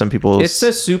out of some people's. It's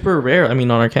just super rare. I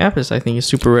mean, on our campus, I think it's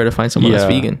super rare to find someone that's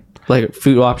vegan. Like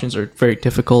food options are very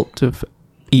difficult to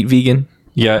eat vegan.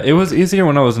 Yeah, it was easier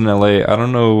when I was in LA. I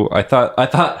don't know. I thought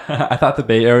the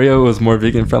Bay Area was more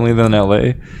vegan friendly than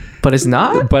LA, but it's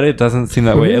not. But it doesn't seem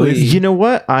that way. At least, you know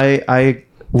what? I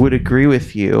would agree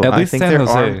with you. At least I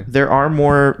think there are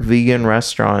more vegan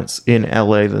restaurants in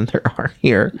LA than there are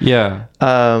here. Yeah.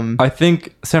 I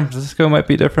think San Francisco might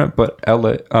be different, but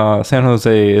San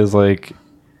Jose is like.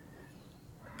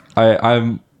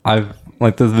 I've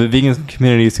like the vegan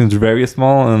community seems very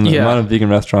small, and the amount of vegan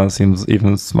restaurants seems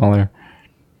even smaller.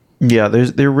 Yeah,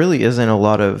 there really isn't a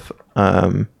lot of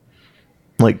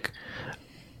like.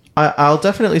 I'll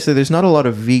definitely say there's not a lot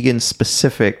of vegan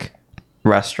specific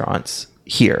restaurants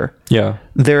here. Yeah,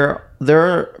 there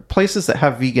are places that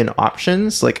have vegan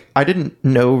options. Like, I didn't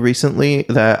know recently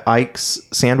that Ike's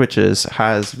Sandwiches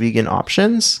has vegan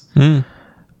options.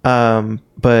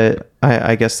 But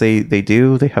I guess they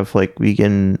do. They have like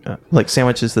vegan like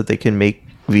sandwiches that they can make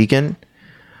vegan.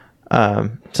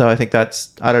 So I think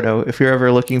that's, I don't know, if you're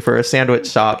ever looking for a sandwich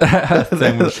shop, that's a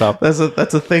thing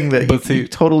that you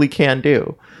totally can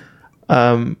do.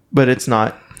 But it's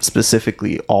not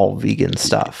specifically all vegan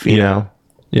stuff, you know?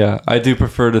 Yeah, I do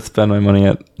prefer to spend my money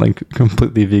at like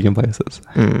completely vegan places.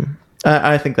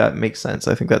 I think that makes sense.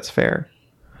 I think that's fair.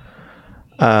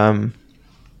 Do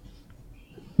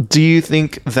you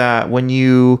think that when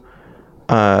you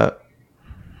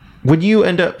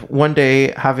end up one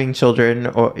day having children,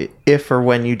 or if or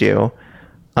when you do,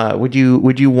 would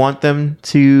you want them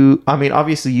to? I mean,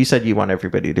 obviously, you said you want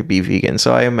everybody to be vegan,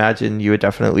 so I imagine you would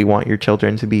definitely want your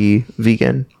children to be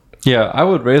vegan. Yeah, I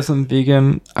would raise them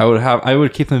vegan. I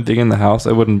would keep them vegan in the house.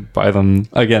 I wouldn't buy them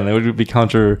again. It would be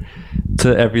counter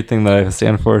to everything that I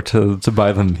stand for to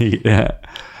buy them meat. Yeah.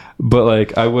 But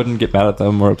like, I wouldn't get mad at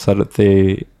them or upset if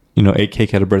they, ate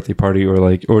cake at a birthday party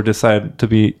or decide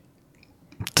to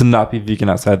not be vegan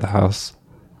outside the house.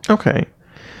 Okay.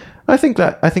 I think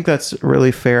that's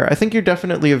really fair. I think you're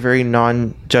definitely a very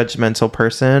non-judgmental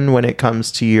person when it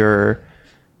comes to your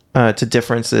to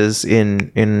differences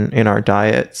in our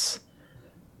diets.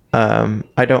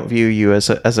 I don't view you as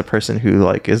a person who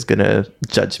like is gonna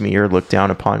judge me or look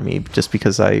down upon me just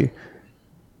because I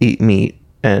eat meat,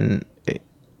 and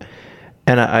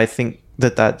I think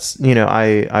that's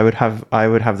I would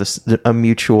have this a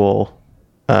mutual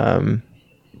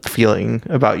feeling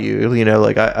about you.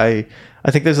 Like I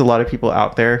think there's a lot of people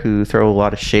out there who throw a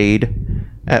lot of shade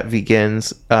at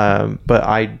vegans, but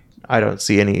I don't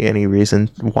see any reason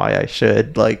why I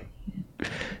should. Like,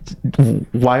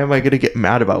 why am I going to get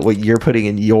mad about what you're putting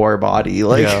in your body?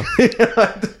 Like,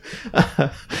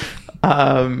 yeah.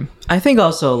 I think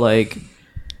also, like,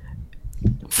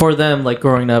 for them, like,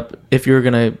 growing up, if you're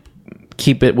going to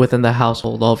keep it within the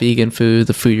household, all vegan food,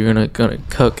 the food you're gonna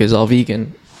cook is all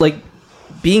vegan. Like,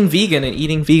 being vegan and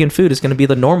eating vegan food is going to be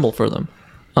the normal for them.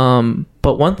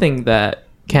 But one thing that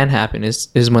can happen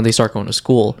is when they start going to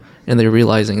school and they're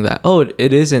realizing that,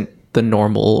 it isn't the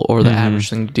normal or the average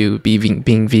thing to do,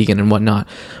 being vegan and whatnot.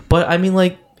 But I mean,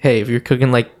 like, hey, if you're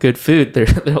cooking like good food,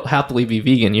 they'll happily be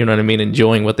vegan, you know what I mean,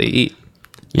 enjoying what they eat.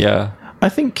 Yeah. I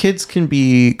think kids can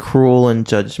be cruel and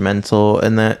judgmental,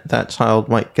 and that child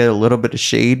might get a little bit of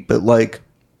shade, but like,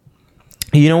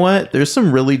 you know what? There's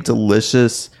some really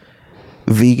delicious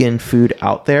vegan food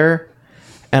out there.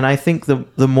 And I think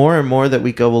the more and more that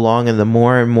we go along and the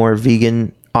more and more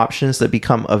vegan options that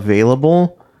become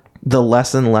available, the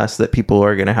less and less that people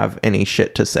are going to have any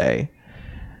shit to say.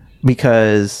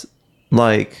 Because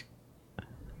like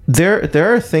there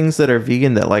are things that are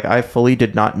vegan that like I fully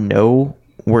did not know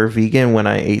were vegan when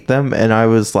I ate them, and I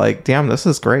was like, damn, this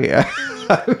is great.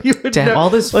 All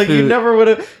this like food. You never would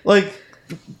have, like,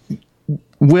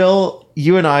 Will,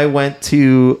 you and I went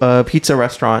to a pizza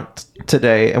restaurant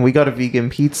today and we got a vegan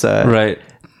pizza. Right.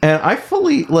 And I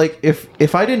fully, like,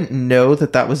 if I didn't know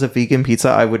that was a vegan pizza,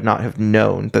 I would not have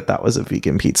known that was a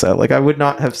vegan pizza. Like, I would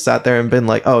not have sat there and been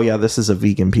like, oh yeah, this is a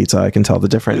vegan pizza, I can tell the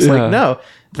difference. Yeah. Like, no,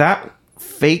 that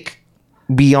fake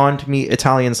Beyond Meat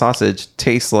Italian sausage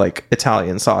tastes like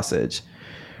Italian sausage.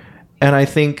 And I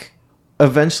think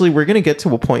eventually we're going to get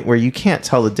to a point where you can't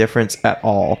tell the difference at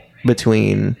all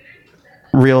between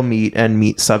real meat and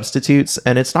meat substitutes,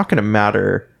 and it's not going to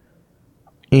matter,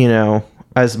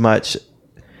 as much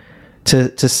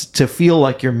to feel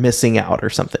like you're missing out or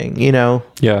something,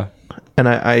 Yeah. And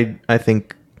I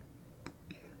think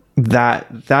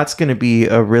that's going to be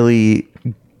a really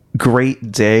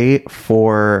great day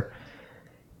for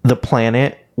the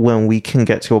planet when we can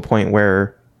get to a point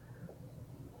where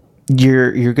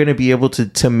you're going to be able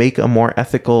to make a more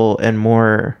ethical and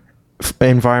more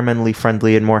environmentally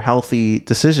friendly and more healthy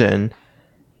decision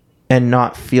and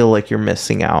not feel like you're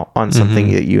missing out on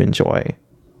something that you enjoy.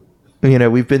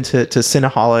 We've been to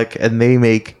Cinnaholic, and they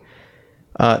make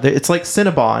it's like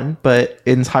Cinnabon but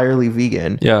entirely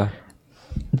vegan. Yeah.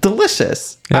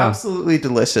 Delicious. Yeah. Absolutely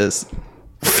delicious.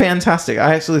 Fantastic.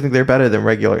 I actually think they're better than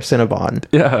regular Cinnabon.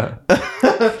 Yeah.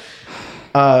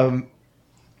 I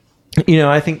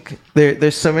think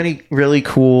there's so many really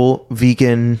cool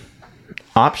vegan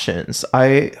options.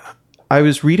 I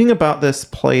was reading about this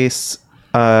place,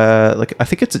 I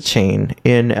think it's a chain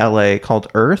in LA called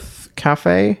Earth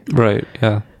Cafe. Right.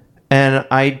 Yeah. And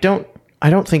I don't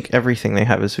think everything they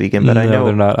have is vegan, but I know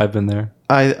they're not. I've been there.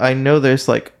 I know there's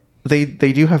like they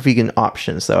do have vegan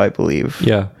options though, I believe.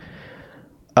 Yeah.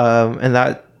 And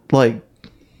that, like,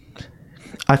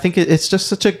 I think it's just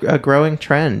such a growing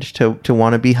trend to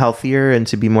want to be healthier and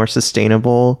to be more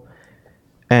sustainable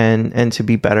and to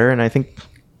be better. And I think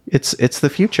it's the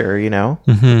future,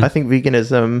 I think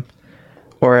veganism,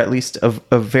 or at least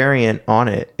a variant on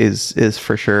it, is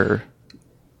for sure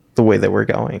the way that we're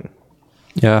going.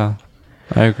 Yeah,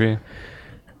 I agree.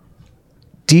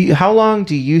 How long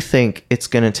do you think it's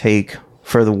going to take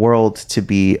for the world to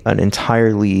be an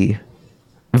entirely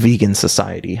vegan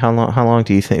society? How long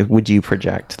do you think would you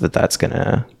project that's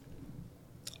gonna?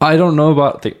 I don't know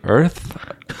about the Earth,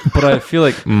 but I feel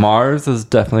like Mars is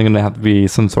definitely going to have to be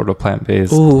some sort of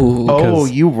plant-based. Ooh. Oh,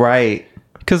 you right.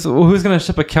 Because who's going to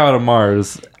ship a cow to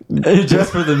Mars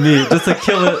just for the meat, just to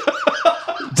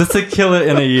kill it,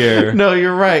 in a year? No,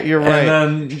 you're right. You're right.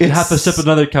 And then you have to ship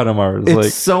another cow to Mars.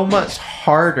 It's so much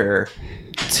harder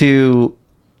to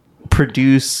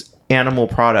produce animal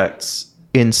products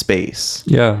in space.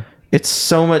 Yeah. It's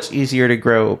so much easier to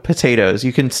grow potatoes.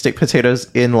 You can stick potatoes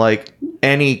in like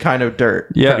any kind of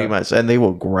dirt, pretty much, and they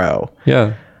will grow.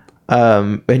 Yeah.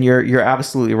 And you're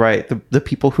absolutely right. The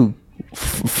people who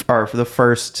are the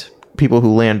first people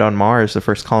who land on Mars, the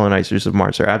first colonizers of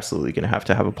Mars, are absolutely going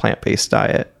to have a plant-based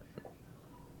diet.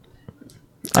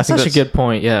 That's such a good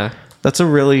point. Yeah, that's a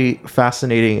really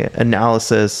fascinating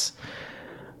analysis.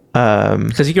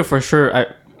 Because you could for sure,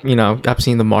 I've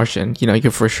seen The Martian. You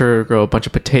could for sure grow a bunch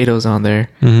of potatoes on there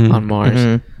on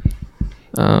Mars.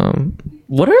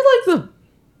 What are like the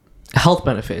health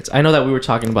benefits? I know that we were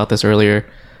talking about this earlier.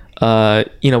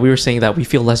 We were saying that we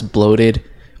feel less bloated.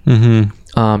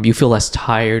 You feel less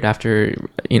tired after,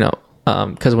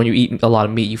 because when you eat a lot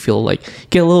of meat, you feel like you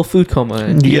get a little food coma.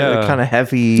 And you get kind of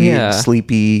heavy, and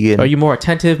sleepy. And are you more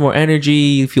attentive, more energy?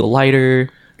 You feel lighter.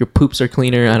 Your poops are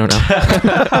cleaner. I don't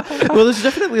know. Well, there's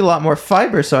definitely a lot more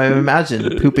fiber, so I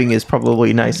imagine pooping is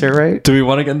probably nicer, right? Do we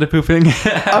want to get into pooping?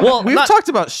 Well, we've talked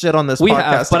about shit on this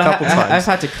podcast a couple times. I've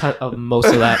had to cut most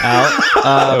of that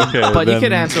out. Okay, but you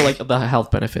could answer like the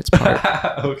health benefits part.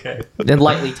 Okay. Then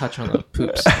lightly touch on the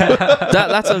poops.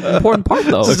 That's an important part,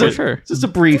 though, for sure. Just a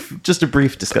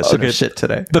brief discussion of shit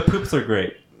today. The poops are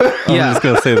great. I'm just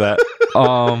gonna say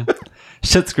that.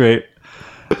 Shit's great.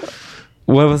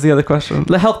 What was the other question?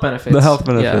 The health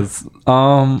benefits.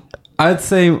 Yeah. I'd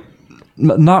say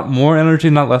not more energy,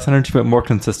 not less energy, but more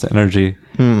consistent energy.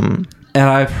 And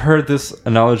I've heard this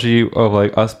analogy of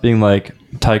like us being like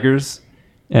tigers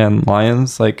and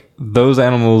lions. Like those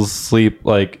animals sleep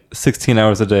like 16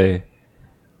 hours a day,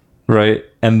 right?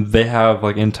 And they have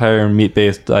like entire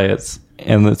meat-based diets,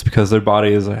 and it's because their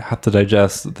bodies have to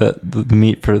digest the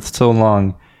meat for so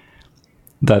long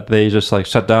that they just like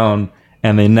shut down.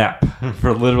 And they nap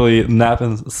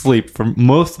and sleep for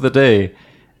most of the day,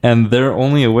 and they're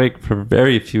only awake for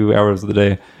very few hours of the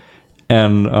day.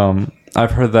 And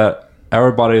I've heard that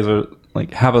our bodies are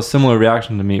like have a similar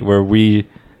reaction to meat, where we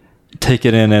take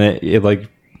it in and it like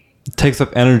takes up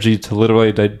energy to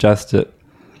literally digest it.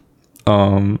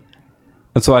 And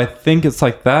so I think it's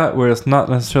like that, where it's not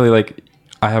necessarily like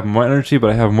I have more energy, but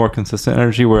I have more consistent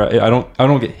energy, where I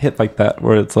don't get hit like that,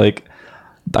 where it's like.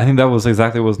 I think that was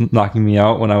exactly what was knocking me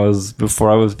out before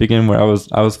I was vegan, where I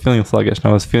was feeling sluggish, and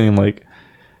I was feeling like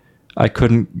I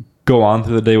couldn't go on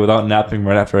through the day without napping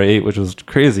right after I ate, which was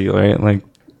crazy, right?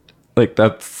 Like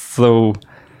that's so.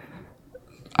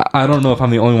 I don't know if I'm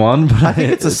the only one, but I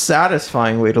think it's a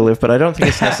satisfying way to live, but I don't think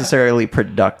it's necessarily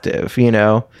productive.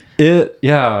 It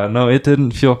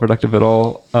didn't feel productive at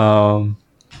all.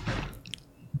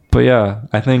 But yeah,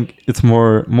 I think it's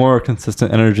more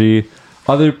consistent energy.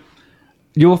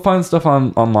 You'll find stuff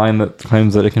online that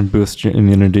claims that it can boost your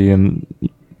immunity and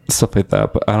stuff like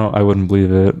that, but I wouldn't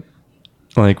believe it.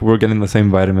 Like, we're getting the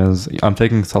same vitamins. I'm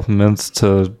taking supplements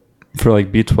for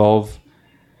like B12,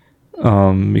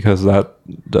 because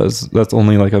that's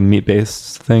only like a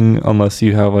meat-based thing, unless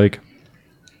you're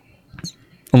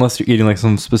eating like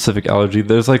some specific allergy.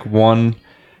 There's like one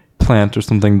plant or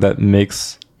something that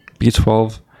makes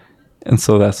B12, and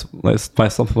so that's my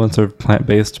supplements are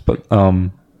plant-based,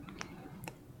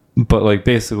 but like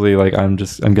basically like I'm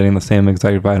getting the same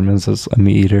exact vitamins as a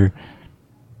meat eater.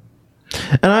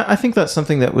 And I think that's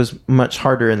something that was much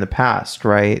harder in the past,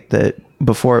 right? That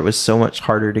before it was so much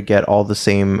harder to get all the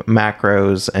same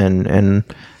macros and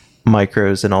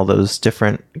micros and all those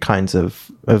different kinds of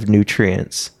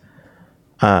nutrients.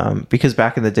 Because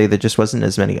back in the day, there just wasn't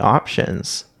as many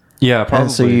options. Yeah, probably.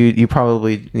 And so you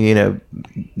probably,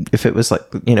 if it was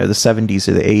like, the 70s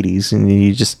or the 80s and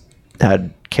you just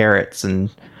had carrots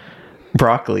and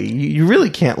broccoli, you really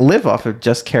can't live off of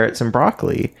just carrots and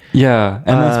broccoli. Yeah,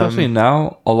 and especially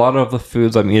now, a lot of the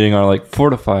foods I'm eating are like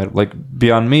fortified. Like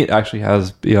Beyond Meat actually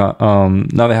has now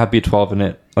they have B12 in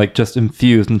it, like just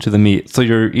infused into the meat. So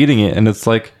you're eating it, and it's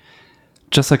like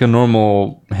just like a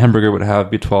normal hamburger would have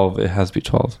B12. It has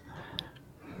B12.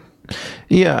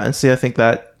 Yeah, and see, I think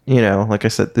that like I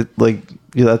said,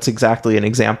 that's exactly an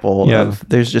example of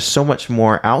there's just so much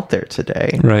more out there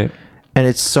today, right? And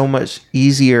it's so much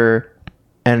easier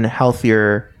and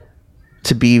healthier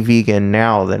to be vegan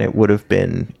now than it would have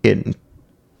been in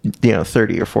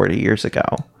 30 or 40 years ago,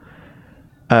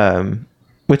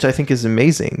 which I think is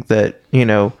amazing that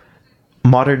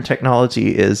modern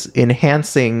technology is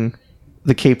enhancing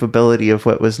the capability of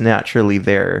what was naturally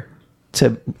there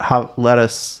to let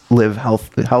us live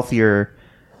healthier,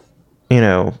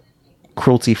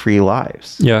 cruelty-free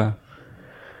lives. Yeah.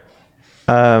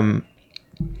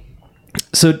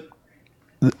 So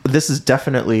this is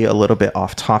definitely a little bit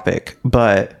off topic,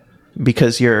 but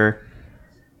because your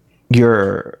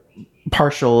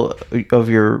partial of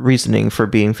your reasoning for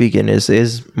being vegan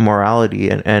is morality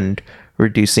and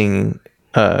reducing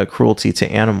cruelty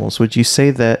to animals, would you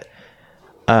say that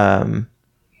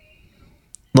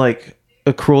like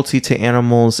a cruelty to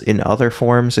animals in other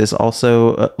forms is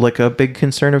also like a big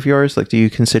concern of yours? Like, do you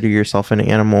consider yourself an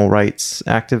animal rights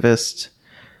activist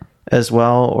as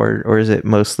well, or is it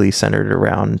mostly centered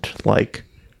around like,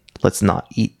 let's not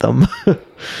eat them?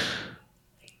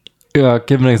 Yeah,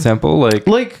 give an example. Like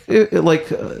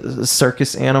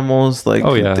circus animals. Like,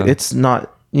 oh yeah, it's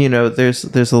not,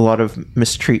 there's a lot of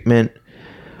mistreatment.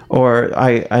 Or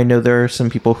I know there are some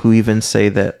people who even say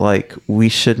that like we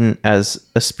shouldn't as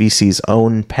a species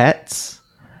own pets.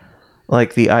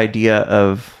 Like the idea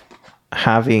of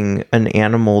having an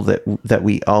animal that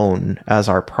we own as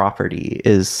our property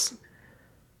is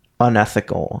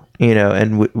unethical,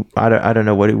 and I don't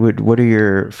know what are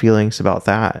your feelings about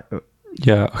that?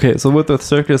 Yeah. Okay. So with the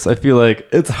circus, I feel like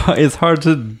it's hard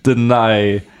to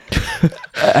deny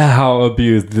how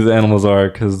abused these animals are,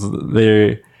 because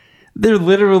they're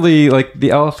literally like,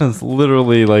 the elephants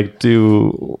literally like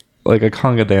do like a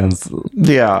conga dance.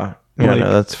 Yeah. Yeah, like,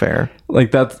 no, that's fair.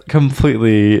 Like that's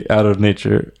completely out of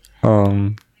nature.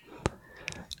 But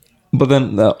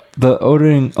then the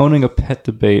owning a pet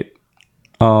debate,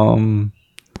 I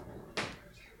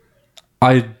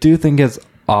do think it's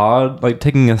odd, like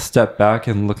taking a step back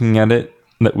and looking at it,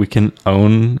 that we can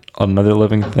own another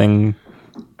living thing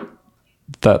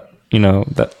that,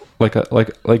 that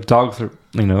like dogs are,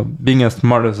 being as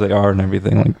smart as they are and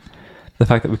everything, like the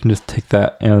fact that we can just take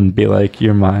that and be like,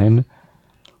 you're mine,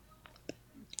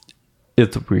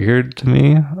 it's weird to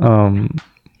me.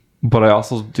 But I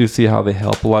also do see how they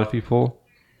help a lot of people.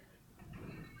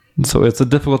 So it's a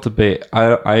difficult debate.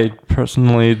 I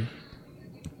personally,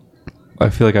 I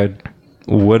feel like I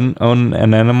wouldn't own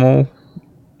an animal,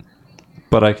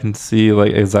 but I can see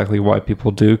like exactly why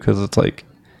people do, because it's like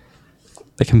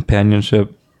the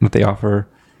companionship that they offer,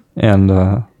 and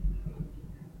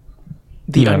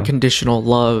the unconditional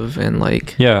love, and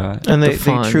like, yeah, and they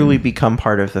truly become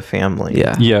part of the family.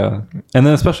 Yeah, and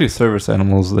then especially service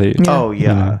animals,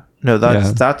 no,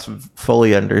 that's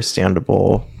fully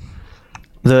understandable.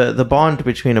 The bond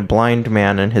between a blind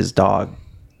man and his dog,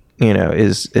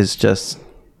 is just,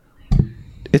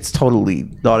 it's totally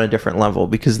on a different level,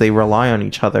 because they rely on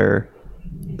each other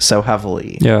so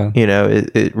heavily. Yeah.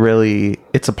 It really,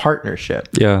 it's a partnership.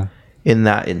 Yeah. In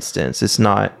that instance, it's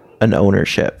not an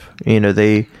ownership.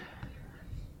 They,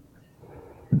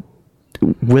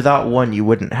 without one, you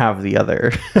wouldn't have the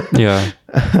other. Yeah.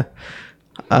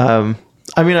 I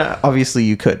mean, obviously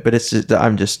you could, but it's just,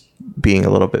 I'm just being a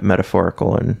little bit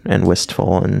metaphorical and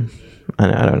wistful, and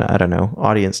I don't know.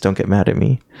 Audience, don't get mad at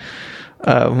me.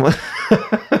 I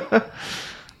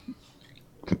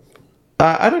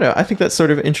don't know. I think that's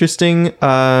sort of interesting.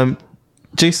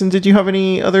 Jason, did you have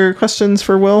any other questions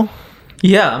for Will?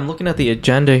 Yeah, I'm looking at the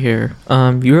agenda here.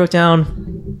 You wrote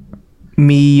down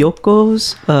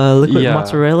Miyoko's liquid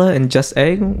mozzarella and just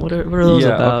egg. What are those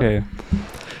about? Okay.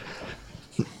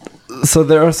 So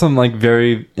there are some like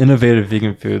very innovative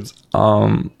vegan foods.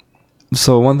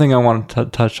 So one thing I wanted to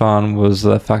touch on was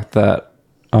the fact that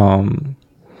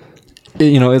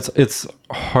it's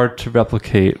hard to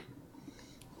replicate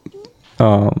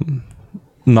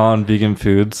non-vegan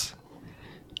foods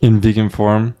in vegan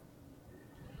form,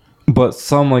 but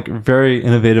some like very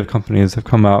innovative companies have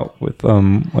come out with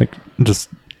like just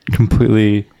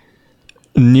completely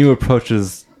new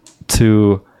approaches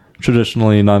to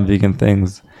traditionally non-vegan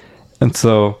things. And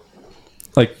so,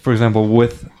 like, for example,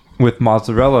 with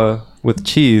mozzarella, with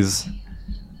cheese,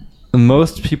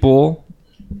 most people,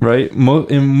 right,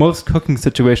 in most cooking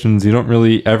situations, you don't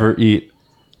really ever eat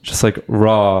just like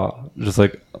raw, just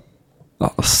like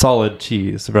solid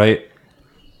cheese, right?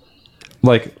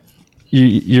 Like,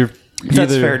 you're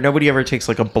that's fair. Nobody ever takes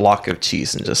like a block of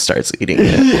cheese and just starts eating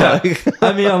it. Yeah.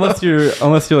 I mean, unless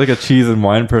you're like a cheese and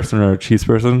wine person or a cheese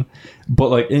person, but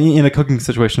like in a cooking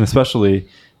situation, especially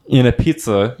in a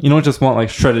pizza, you don't just want like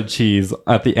shredded cheese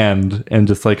at the end and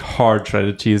just like hard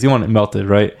shredded cheese. You want it melted,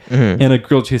 right? Mm-hmm. In a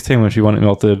grilled cheese sandwich, you want it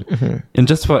melted. Mm-hmm. In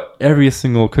just about every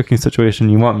single cooking situation,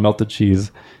 you want melted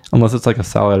cheese, unless it's like a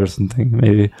salad or something,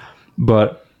 maybe.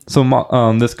 But so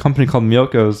this company called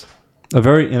Miyoko's, a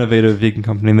very innovative vegan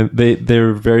company.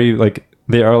 They're very like,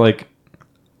 they are like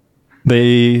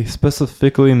They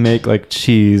specifically make like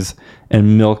cheese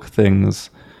and milk things.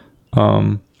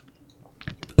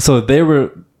 So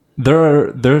their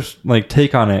like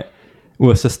take on it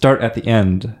was to start at the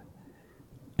end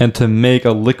and to make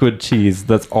a liquid cheese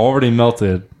that's already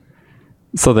melted,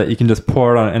 so that you can just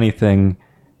pour it on anything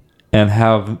and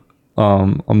have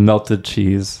a melted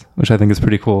cheese, which I think is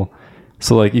pretty cool.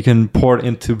 So like you can pour it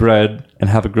into bread and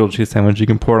have a grilled cheese sandwich. You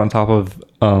can pour it on top of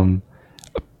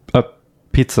a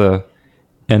pizza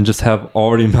and just have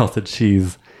already melted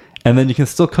cheese. And then you can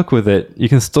still cook with it. You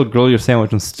can still grill your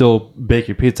sandwich and still bake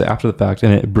your pizza after the fact,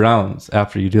 and it browns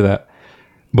after you do that.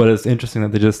 But it's interesting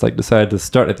that they just like decided to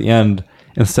start at the end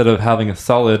instead of having a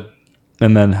solid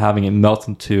and then having it melt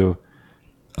into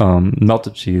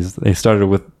melted cheese. They started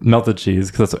with melted cheese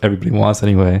because that's what everybody wants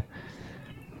anyway.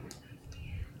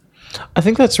 I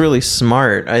think that's really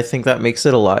smart. I think that makes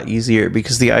it a lot easier,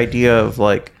 because the idea of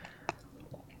like,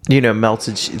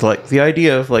 melted like the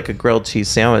idea of like a grilled cheese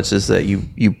sandwich is that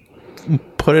you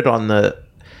put it on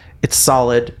it's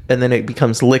solid, and then it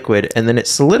becomes liquid, and then it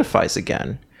solidifies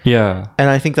again. Yeah. And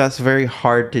I think that's very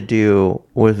hard to do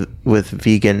with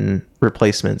vegan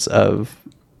replacements of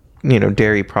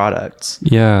dairy products.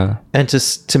 Yeah. And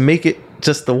just to make it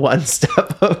just the one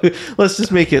step of, let's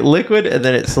just make it liquid, and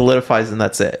then it solidifies, and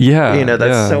that's it. Yeah.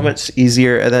 That's so much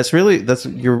easier, and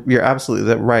you're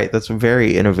absolutely right. That's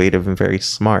very innovative and very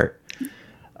smart.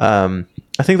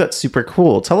 I think that's super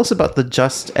cool. Tell us about the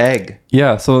Just Egg.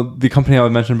 Yeah, so the company I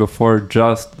mentioned before,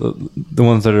 Just, the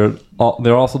ones that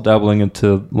they're also dabbling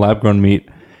into lab-grown meat.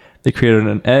 They created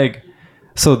an egg.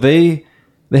 So they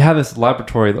have this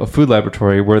laboratory, a food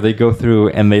laboratory, where they go through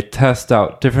and they test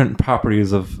out different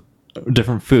properties of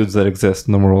different foods that exist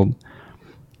in the world.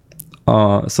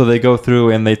 So they go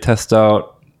through and they test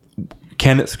out,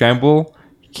 can it scramble?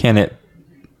 Can it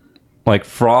like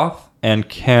froth? And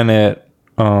can it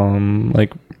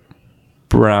like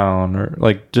brown, or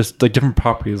like just like different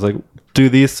properties? Like, do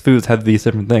these foods have these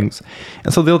different things?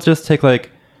 And so they'll just take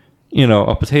like,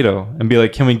 a potato and be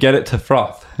like, can we get it to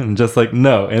froth? And just like,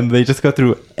 no. And they just go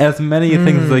through as many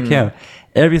things as they can.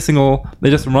 They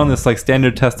just run this like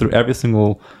standard test through every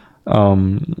single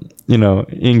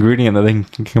ingredient that they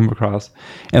can come across.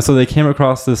 And so they came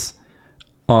across this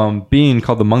bean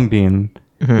called the mung bean.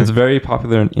 Mm-hmm. It's very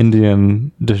popular in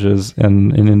Indian dishes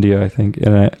and in India, I think.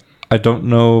 And I don't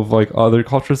know of like other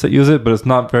cultures that use it, but it's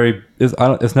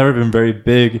never been very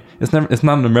big. It's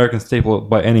not an American staple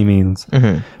by any means.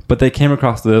 Mm-hmm. But they came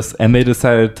across this and they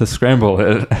decided to scramble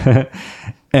it.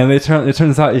 And it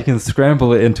turns out you can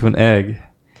scramble it into an egg.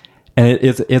 And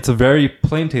it's a very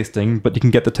plain tasting, but you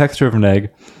can get the texture of an egg.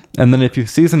 And then if you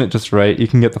season it just right, you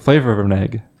can get the flavor of an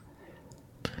egg.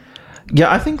 Yeah,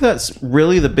 I think that's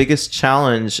really the biggest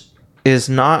challenge, is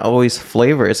not always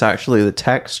flavor. It's actually the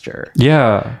texture.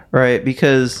 Yeah. Right?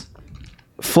 Because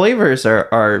flavors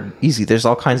are easy. There's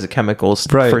all kinds of chemicals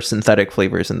for synthetic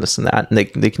flavors and this and that, and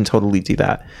they can totally do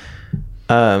that.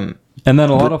 And then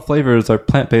a lot of flavors are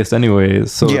plant-based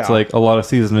anyways, so it's like a lot of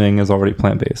seasoning is already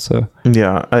plant-based. So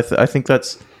yeah, I think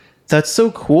that's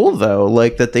so cool though,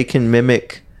 like that they can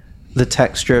mimic the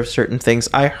texture of certain things.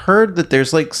 I heard that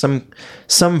there's like some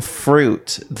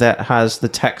fruit that has the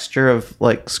texture of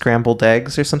like scrambled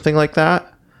eggs or something like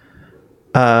that.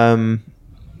 I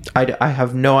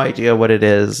have no idea what it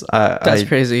is. That's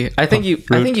crazy. I think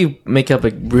you make up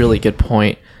a really good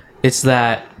point. It's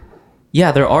that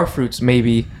there are fruits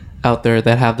maybe out there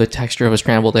that have the texture of a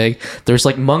scrambled egg. There's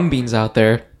like mung beans out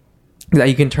there that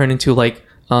you can turn into like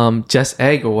just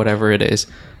egg or whatever it is.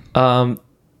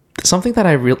 Something that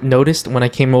I noticed when I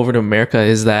came over to America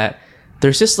is that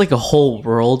there's just like a whole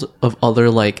world of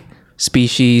other like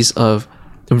species of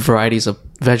varieties of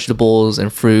vegetables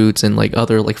and fruits and like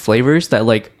other like flavors that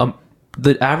like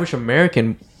the average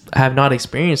American have not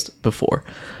experienced before.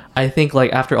 I think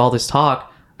like after all this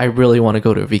talk, I really want to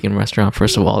go to a vegan restaurant.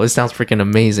 First of all, it sounds freaking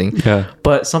amazing. Yeah.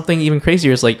 But something even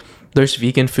crazier is like there's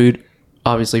vegan food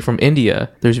obviously from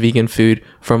India, there's vegan food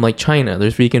from like China,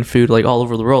 there's vegan food like all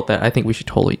over the world that I think we should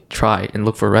totally try and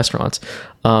look for restaurants.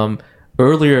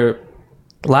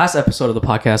 Last episode of the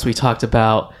podcast, we talked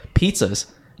about pizzas,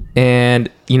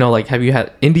 and like, have you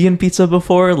had Indian pizza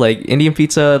before? Like Indian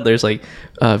pizza, there's like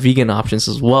vegan options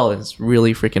as well. It's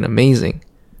really freaking amazing.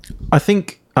 I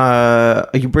think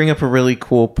you bring up a really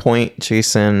cool point,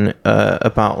 Jason,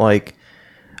 about like,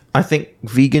 I think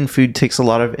vegan food takes a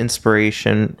lot of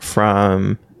inspiration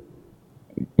from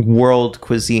world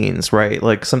cuisines, right?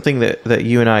 Like something that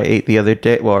you and I ate the other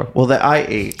day, well that I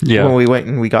ate when we went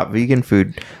and we got vegan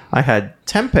food. I had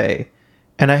tempeh,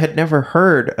 and I had never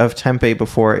heard of tempeh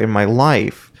before in my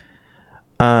life.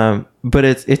 But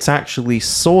it's actually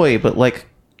soy, but like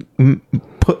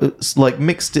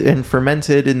mixed and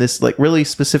fermented in this like really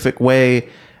specific way,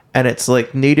 and it's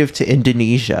like native to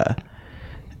Indonesia.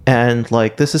 And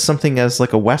like this is something as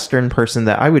like a Western person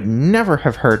that I would never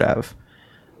have heard of.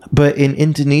 But in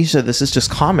Indonesia, this is just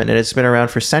common, and it's been around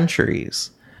for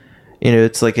centuries. You know,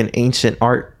 it's like an ancient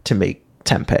art to make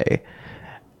tempeh.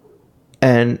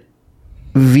 And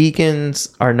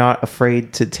vegans are not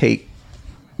afraid to take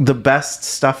the best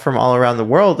stuff from all around the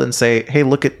world and say, hey,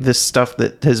 look at this stuff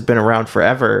that has been around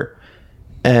forever,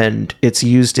 and it's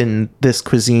used in this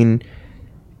cuisine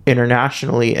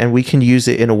internationally, and we can use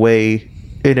it in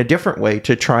a different way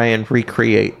to try and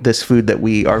recreate this food that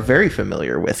we are very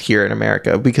familiar with here in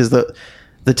America. Because the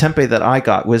tempeh that I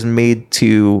got was made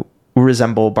to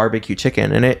resemble barbecue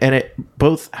chicken, and it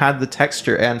both had the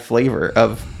texture and flavor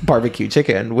of barbecue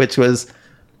chicken, which was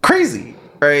crazy,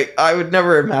 right? I would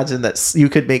never imagine that you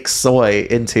could make soy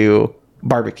into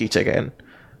barbecue chicken,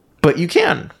 but you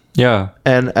can. Yeah.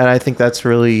 And I think that's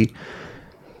really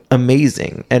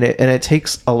amazing, and it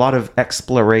takes a lot of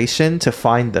exploration to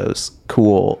find those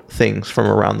cool things from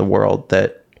around the world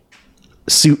that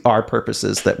suit our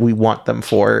purposes that we want them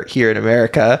for here in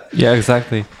America. Yeah,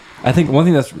 exactly. I think one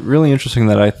thing that's really interesting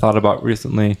that I thought about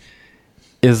recently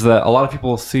is that a lot of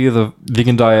people see the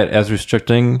vegan diet as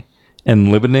restricting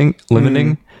and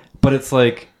limiting, but it's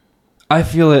like, I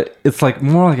feel it's like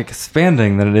more like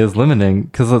expanding than it is limiting,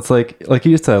 because it's like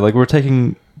you said, like we're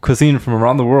taking cuisine from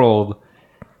around the world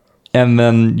and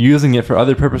then using it for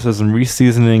other purposes and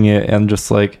re-seasoning it, and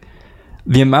just like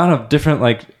the amount of different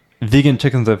like vegan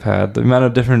chickens I've had, the amount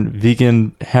of different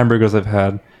vegan hamburgers I've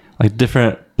had, like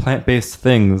different plant-based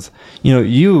things. You know,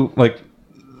 you like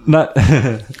not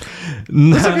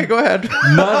That's okay, go ahead.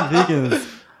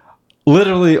 non-vegans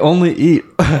literally only eat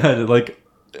like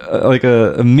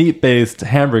a meat-based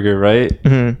hamburger, right?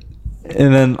 And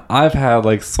then I've had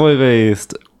like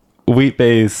soy-based,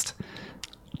 wheat-based,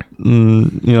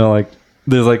 you know, like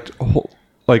there's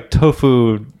like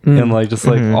tofu and like just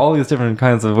like all these different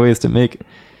kinds of ways to make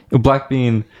black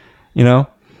bean, you know.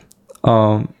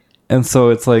 And so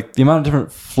it's like the amount of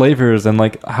different flavors, and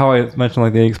like how I mentioned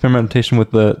like the experimentation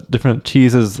with the different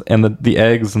cheeses and the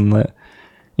eggs and the,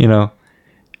 you know,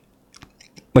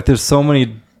 like there's so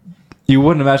many, you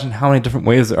wouldn't imagine how many different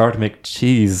ways there are to make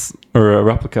cheese or a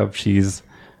replica of cheese,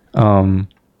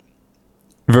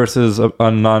 versus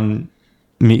a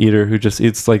non-meat eater who just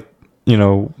eats like, you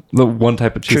know, the one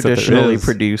type of cheese traditionally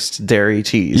produced dairy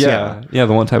cheese. Yeah,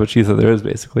 the one type of cheese that there is,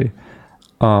 basically.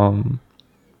 And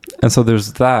so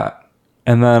there's that.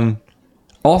 And then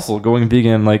also going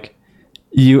vegan, like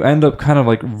you end up kind of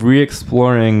like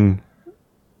re-exploring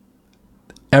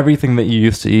everything that you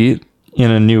used to eat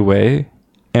in a new way.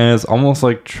 And it's almost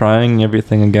like trying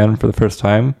everything again for the first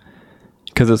time.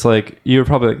 Because it's like, you were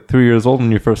probably like 3 years old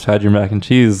when you first had your mac and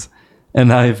cheese. And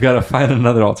now you've got to find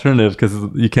another alternative because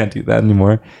you can't eat that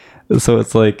anymore. So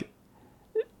it's like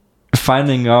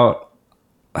finding out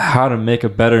how to make a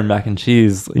better mac and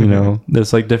cheese. You know,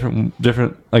 there's like different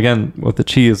again with the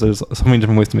cheese, there's so many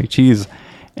different ways to make cheese,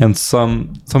 and so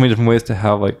many different ways to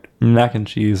have like mac and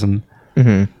cheese, and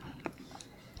and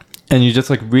you just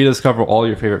like rediscover all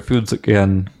your favorite foods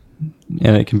again,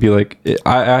 and it can be like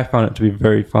I found it to be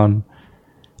very fun,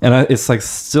 and it's like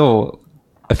still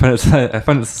I find it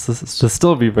to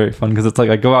still be very fun, because it's like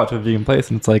I go out to a vegan place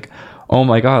and it's like, oh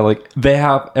my god, like they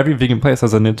have, every vegan place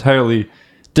has an entirely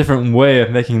different way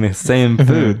of making the same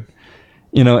food,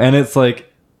 you know, and it's like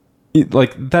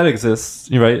that exists,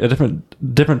 right? A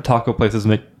different taco places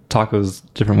make tacos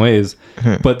different ways,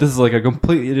 but this is like a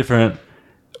completely different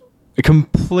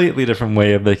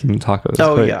way of making tacos.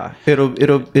 Oh, right? yeah,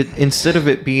 it instead of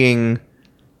it being,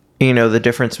 you know, the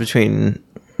difference between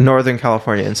Northern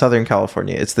California and Southern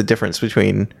California, it's the difference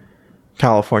between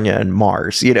California and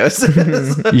Mars, you know.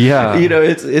 Yeah, you know,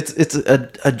 it's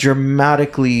a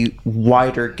dramatically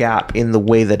wider gap in the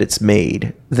way that it's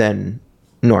made than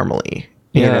normally,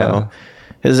 you know,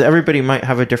 because everybody might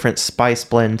have a different spice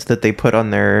blend that they put on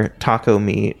their taco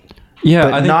meat. Yeah,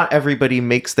 but not everybody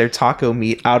makes their taco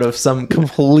meat out of some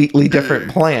completely different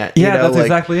plant. Yeah, you know? That's like,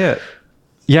 exactly it.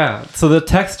 Yeah, so the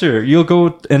texture, you'll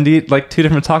go and eat like two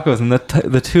different tacos, and the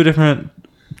two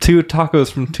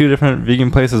tacos from two different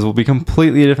vegan places will be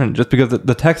completely different, just because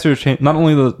the texture change. Not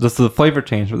only does the flavor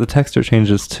change, but the texture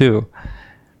changes too.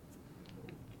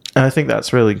 And I think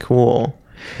that's really cool,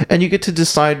 and you get to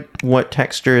decide what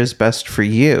texture is best for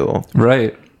you,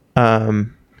 right?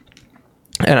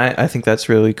 And I think that's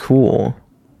really cool.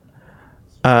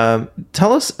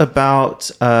 Tell us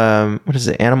about what is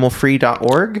it,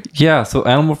 animalfree.org? Yeah, so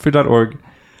animalfree.org.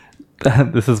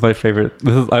 This is my favorite.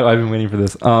 I've been waiting for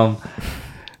this.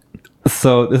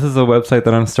 So this is a website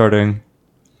that I'm starting.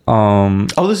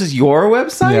 Oh, this is your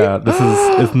website? Yeah, this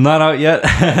is it's not out yet,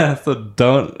 so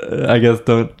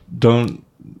don't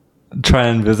try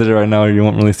and visit it right now, or you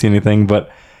won't really see anything.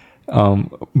 But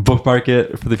bookmark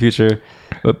it for the future.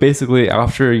 But basically,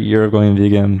 after a year of going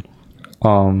vegan,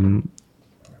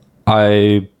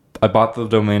 I bought the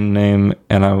domain name,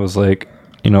 and I was like,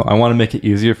 I want to make it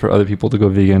easier for other people to go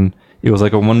vegan. It was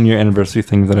like a 1-year anniversary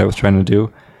thing that I was trying to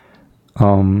do.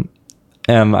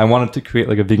 And I wanted to create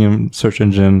like a vegan search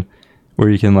engine where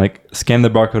you can like scan the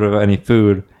barcode of any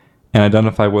food and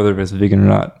identify whether it's vegan or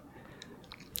not.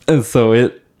 And so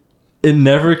it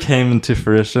never came into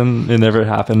fruition. It never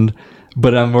happened,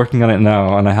 but I'm working on it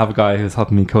now, and I have a guy who's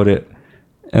helping me code it.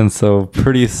 And so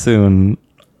pretty soon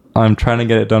I'm trying to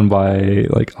get it done by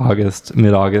like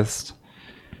mid-August.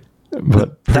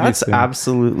 But that's soon.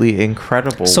 Absolutely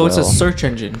incredible. So it's a search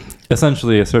engine.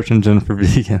 Essentially a search engine for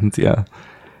vegans, yeah.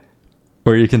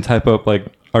 Where you can type up like,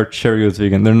 are Cheerios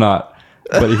vegan? They're not,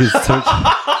 but you can search,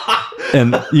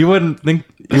 and you wouldn't think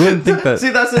that.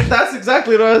 See, that's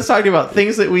exactly what I was talking about.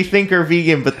 Things that we think are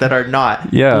vegan but that are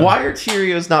not. Yeah. Why are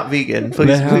Cheerios not vegan?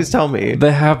 Please tell me.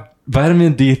 They have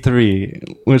vitamin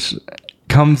D3, which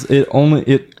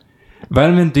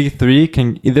vitamin D3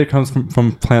 can either comes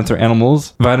from plants or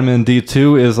animals. Vitamin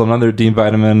D2 is another D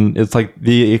vitamin. It's like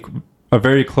a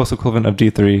very close equivalent of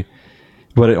D3,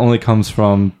 but it only comes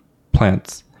from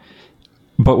plants.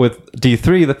 But with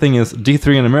D3, the thing is,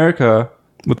 D3 in America,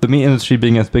 with the meat industry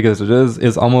being as big as it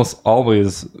is almost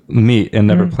always meat and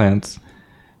never plants.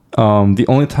 The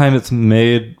only time it's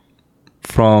made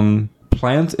from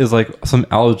plants is like some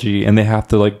algae, and they have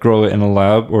to like grow it in a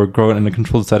lab or grow it in a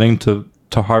controlled setting to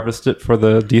harvest it for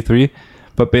the D3.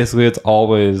 But basically it's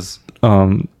always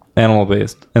animal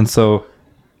based. And so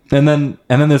and then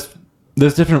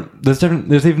there's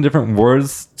even different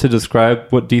words to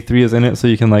describe what D3 is in it, so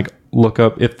you can like look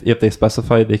up if they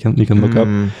specify it, you can look up.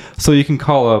 So you can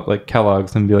call up like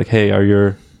Kellogg's and be like, hey, are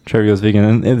your Cheerios vegan?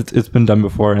 And it's been done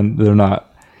before, and they're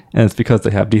not, and it's because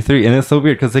they have D3. And it's so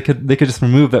weird because they could just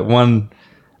remove that one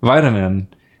vitamin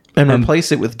and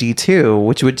replace it with D2,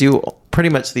 which would do pretty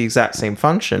much the exact same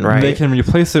function, right? They can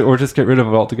replace it or just get rid of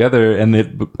it altogether,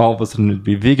 and all of a sudden it'd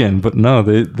be vegan. But no,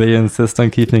 they insist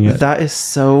on keeping it. That is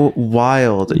so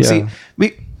wild. Yeah.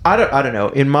 See, I don't know.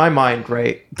 In my mind,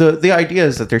 right, the idea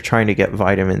is that they're trying to get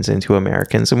vitamins into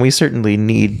Americans, and we certainly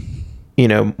need,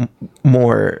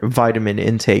 more vitamin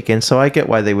intake. And so I get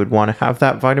why they would want to have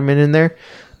that vitamin in there,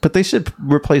 but they should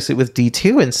replace it with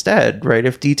D2 instead, right?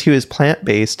 If D2 is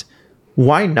plant-based,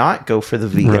 why not go for the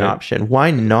vegan option?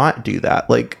 Why not do that?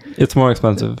 Like, it's more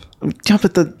expensive. Yeah,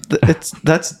 but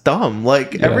that's dumb.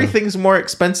 Like, everything's more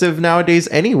expensive nowadays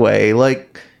anyway.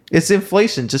 Like, it's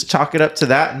inflation. Just chalk it up to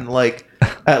that, and like,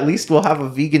 at least we'll have a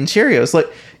vegan Cheerios.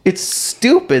 Like, it's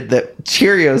stupid that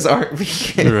Cheerios aren't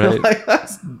vegan. Right. Like,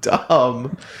 that's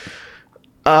dumb.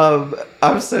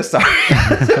 I'm so sorry.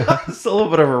 It's a little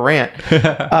bit of a rant.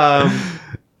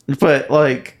 But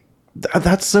like,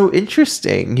 that's so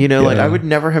interesting. Like, I would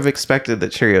never have expected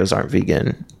that Cheerios aren't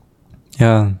vegan.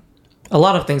 Yeah. A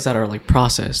lot of things that are like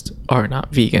processed are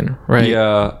not vegan, right?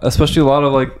 Yeah, especially a lot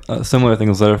of like similar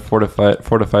things that are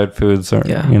fortified foods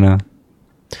are,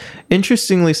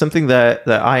 Interestingly, something that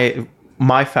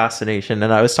my fascination,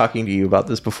 and I was talking to you about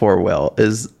this before, Will,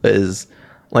 is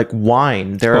like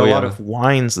wine. There are a lot of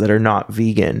wines that are not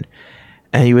vegan.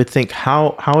 And you would think,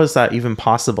 how is that even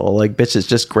possible? Like, bitch, it's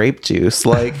just grape juice.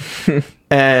 Like,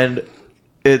 and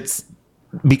it's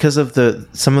because of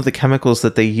some of the chemicals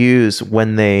that they use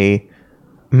when they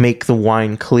make the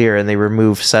wine clear, and they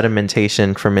remove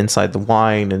sedimentation from inside the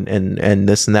wine and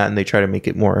this and that, and they try to make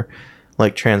it more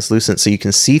like translucent so you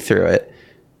can see through it.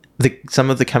 Some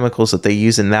of the chemicals that they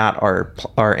use in that are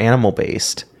animal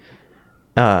based.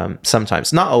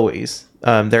 Sometimes, not always.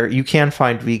 You can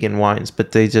find vegan wines,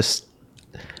 but they just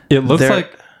It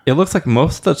looks like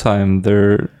most of the time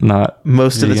they're not.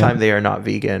 Most vegan. of the time they are not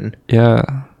vegan.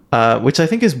 Yeah. Which I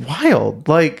think is wild.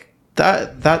 Like,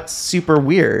 that's super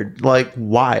weird. Like,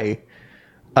 why?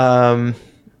 I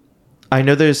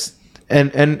know there's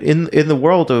and in the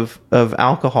world of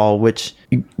alcohol, which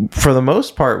for the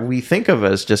most part we think of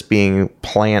as just being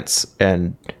plants,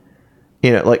 and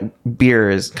like beer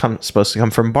is supposed to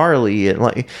come from barley, and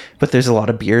like, but there's a lot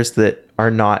of beers that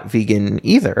are not vegan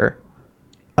either.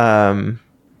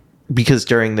 Because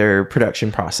during their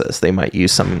production process, they might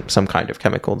use some kind of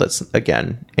chemical that's,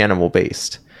 again, animal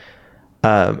based.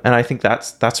 And I think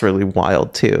that's really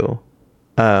wild too.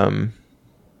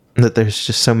 That there's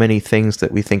just so many things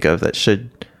that we think of that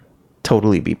should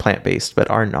totally be plant based, but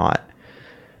are not.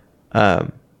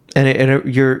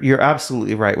 you're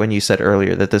absolutely right when you said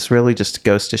earlier that this really just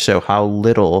goes to show how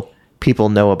little people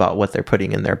know about what they're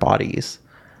putting in their bodies.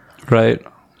 Right.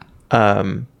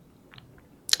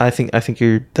 I think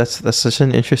that's such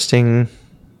an interesting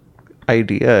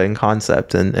idea and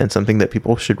concept, and something that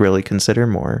people should really consider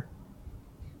more.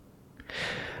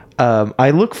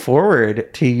 I look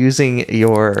forward to using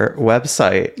your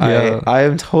website. Yeah. I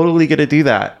am totally going to do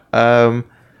that.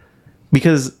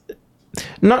 Because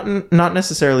not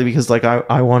necessarily because like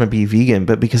I want to be vegan,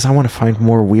 but because I want to find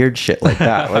more weird shit like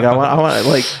that. Like I want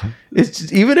like, it's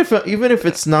just, even if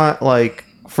it's not like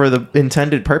for the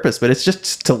intended purpose, but it's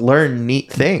just to learn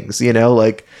neat things,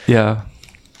 like. Yeah.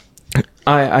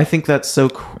 I think that's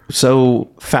so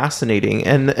fascinating,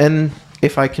 and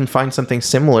if I can find something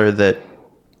similar that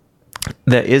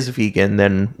is vegan,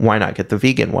 then why not get the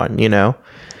vegan one?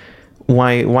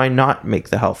 Why not make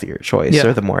the healthier choice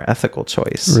or the more ethical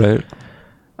choice? Right.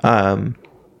 And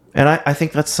I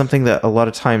think that's something that a lot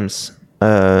of times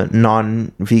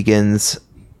non-vegans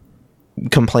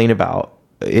complain about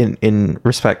in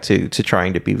respect to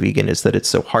trying to be vegan, is that it's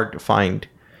so hard to find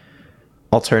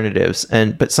alternatives,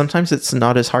 but sometimes it's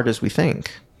not as hard as we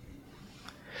think.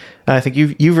 And I think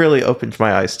you've really opened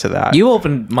my eyes to that. You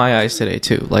opened my eyes today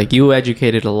too. Like, you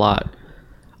educated a lot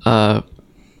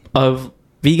of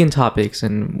vegan topics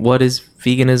and what is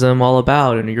veganism all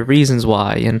about and your reasons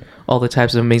why and all the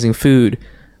types of amazing food,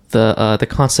 the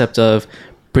concept of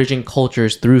bridging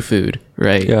cultures through food,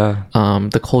 right? Yeah.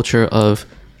 The culture of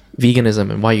veganism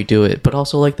and why you do it, but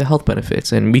also like the health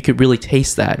benefits, and we could really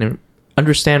taste that and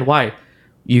understand why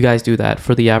you guys do that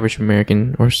for the average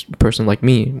American or person like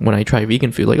me. When I try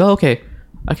vegan food, like, oh, okay,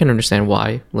 I can understand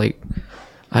why. Like,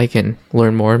 I can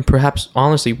learn more, and perhaps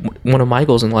honestly one of my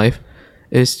goals in life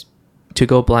is to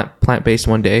go plant-based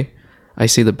one day. I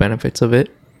see the benefits of it.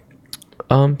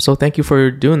 So thank you for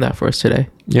doing that for us today.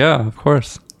 Yeah, of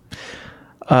course.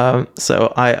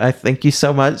 So I thank you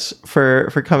so much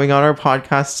for coming on our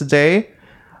podcast today.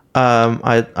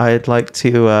 I'd like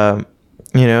to,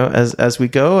 as we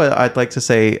go, I'd like to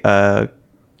say,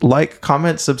 like,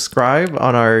 comment, subscribe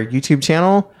on our YouTube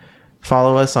channel.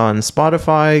 Follow us on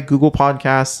Spotify, Google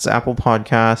Podcasts, Apple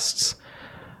Podcasts.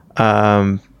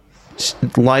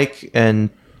 Like and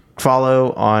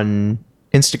follow on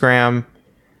Instagram,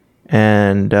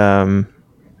 and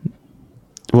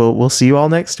we'll see you all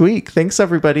next week. Thanks,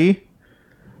 everybody.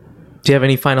 Do you have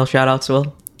any final shout outs,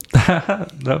 Will?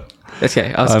 No.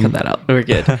 Okay, I'll just cut that out. We're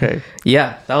good. Okay.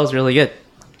 Yeah, that was really good.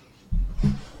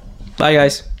 Bye,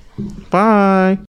 guys. Bye.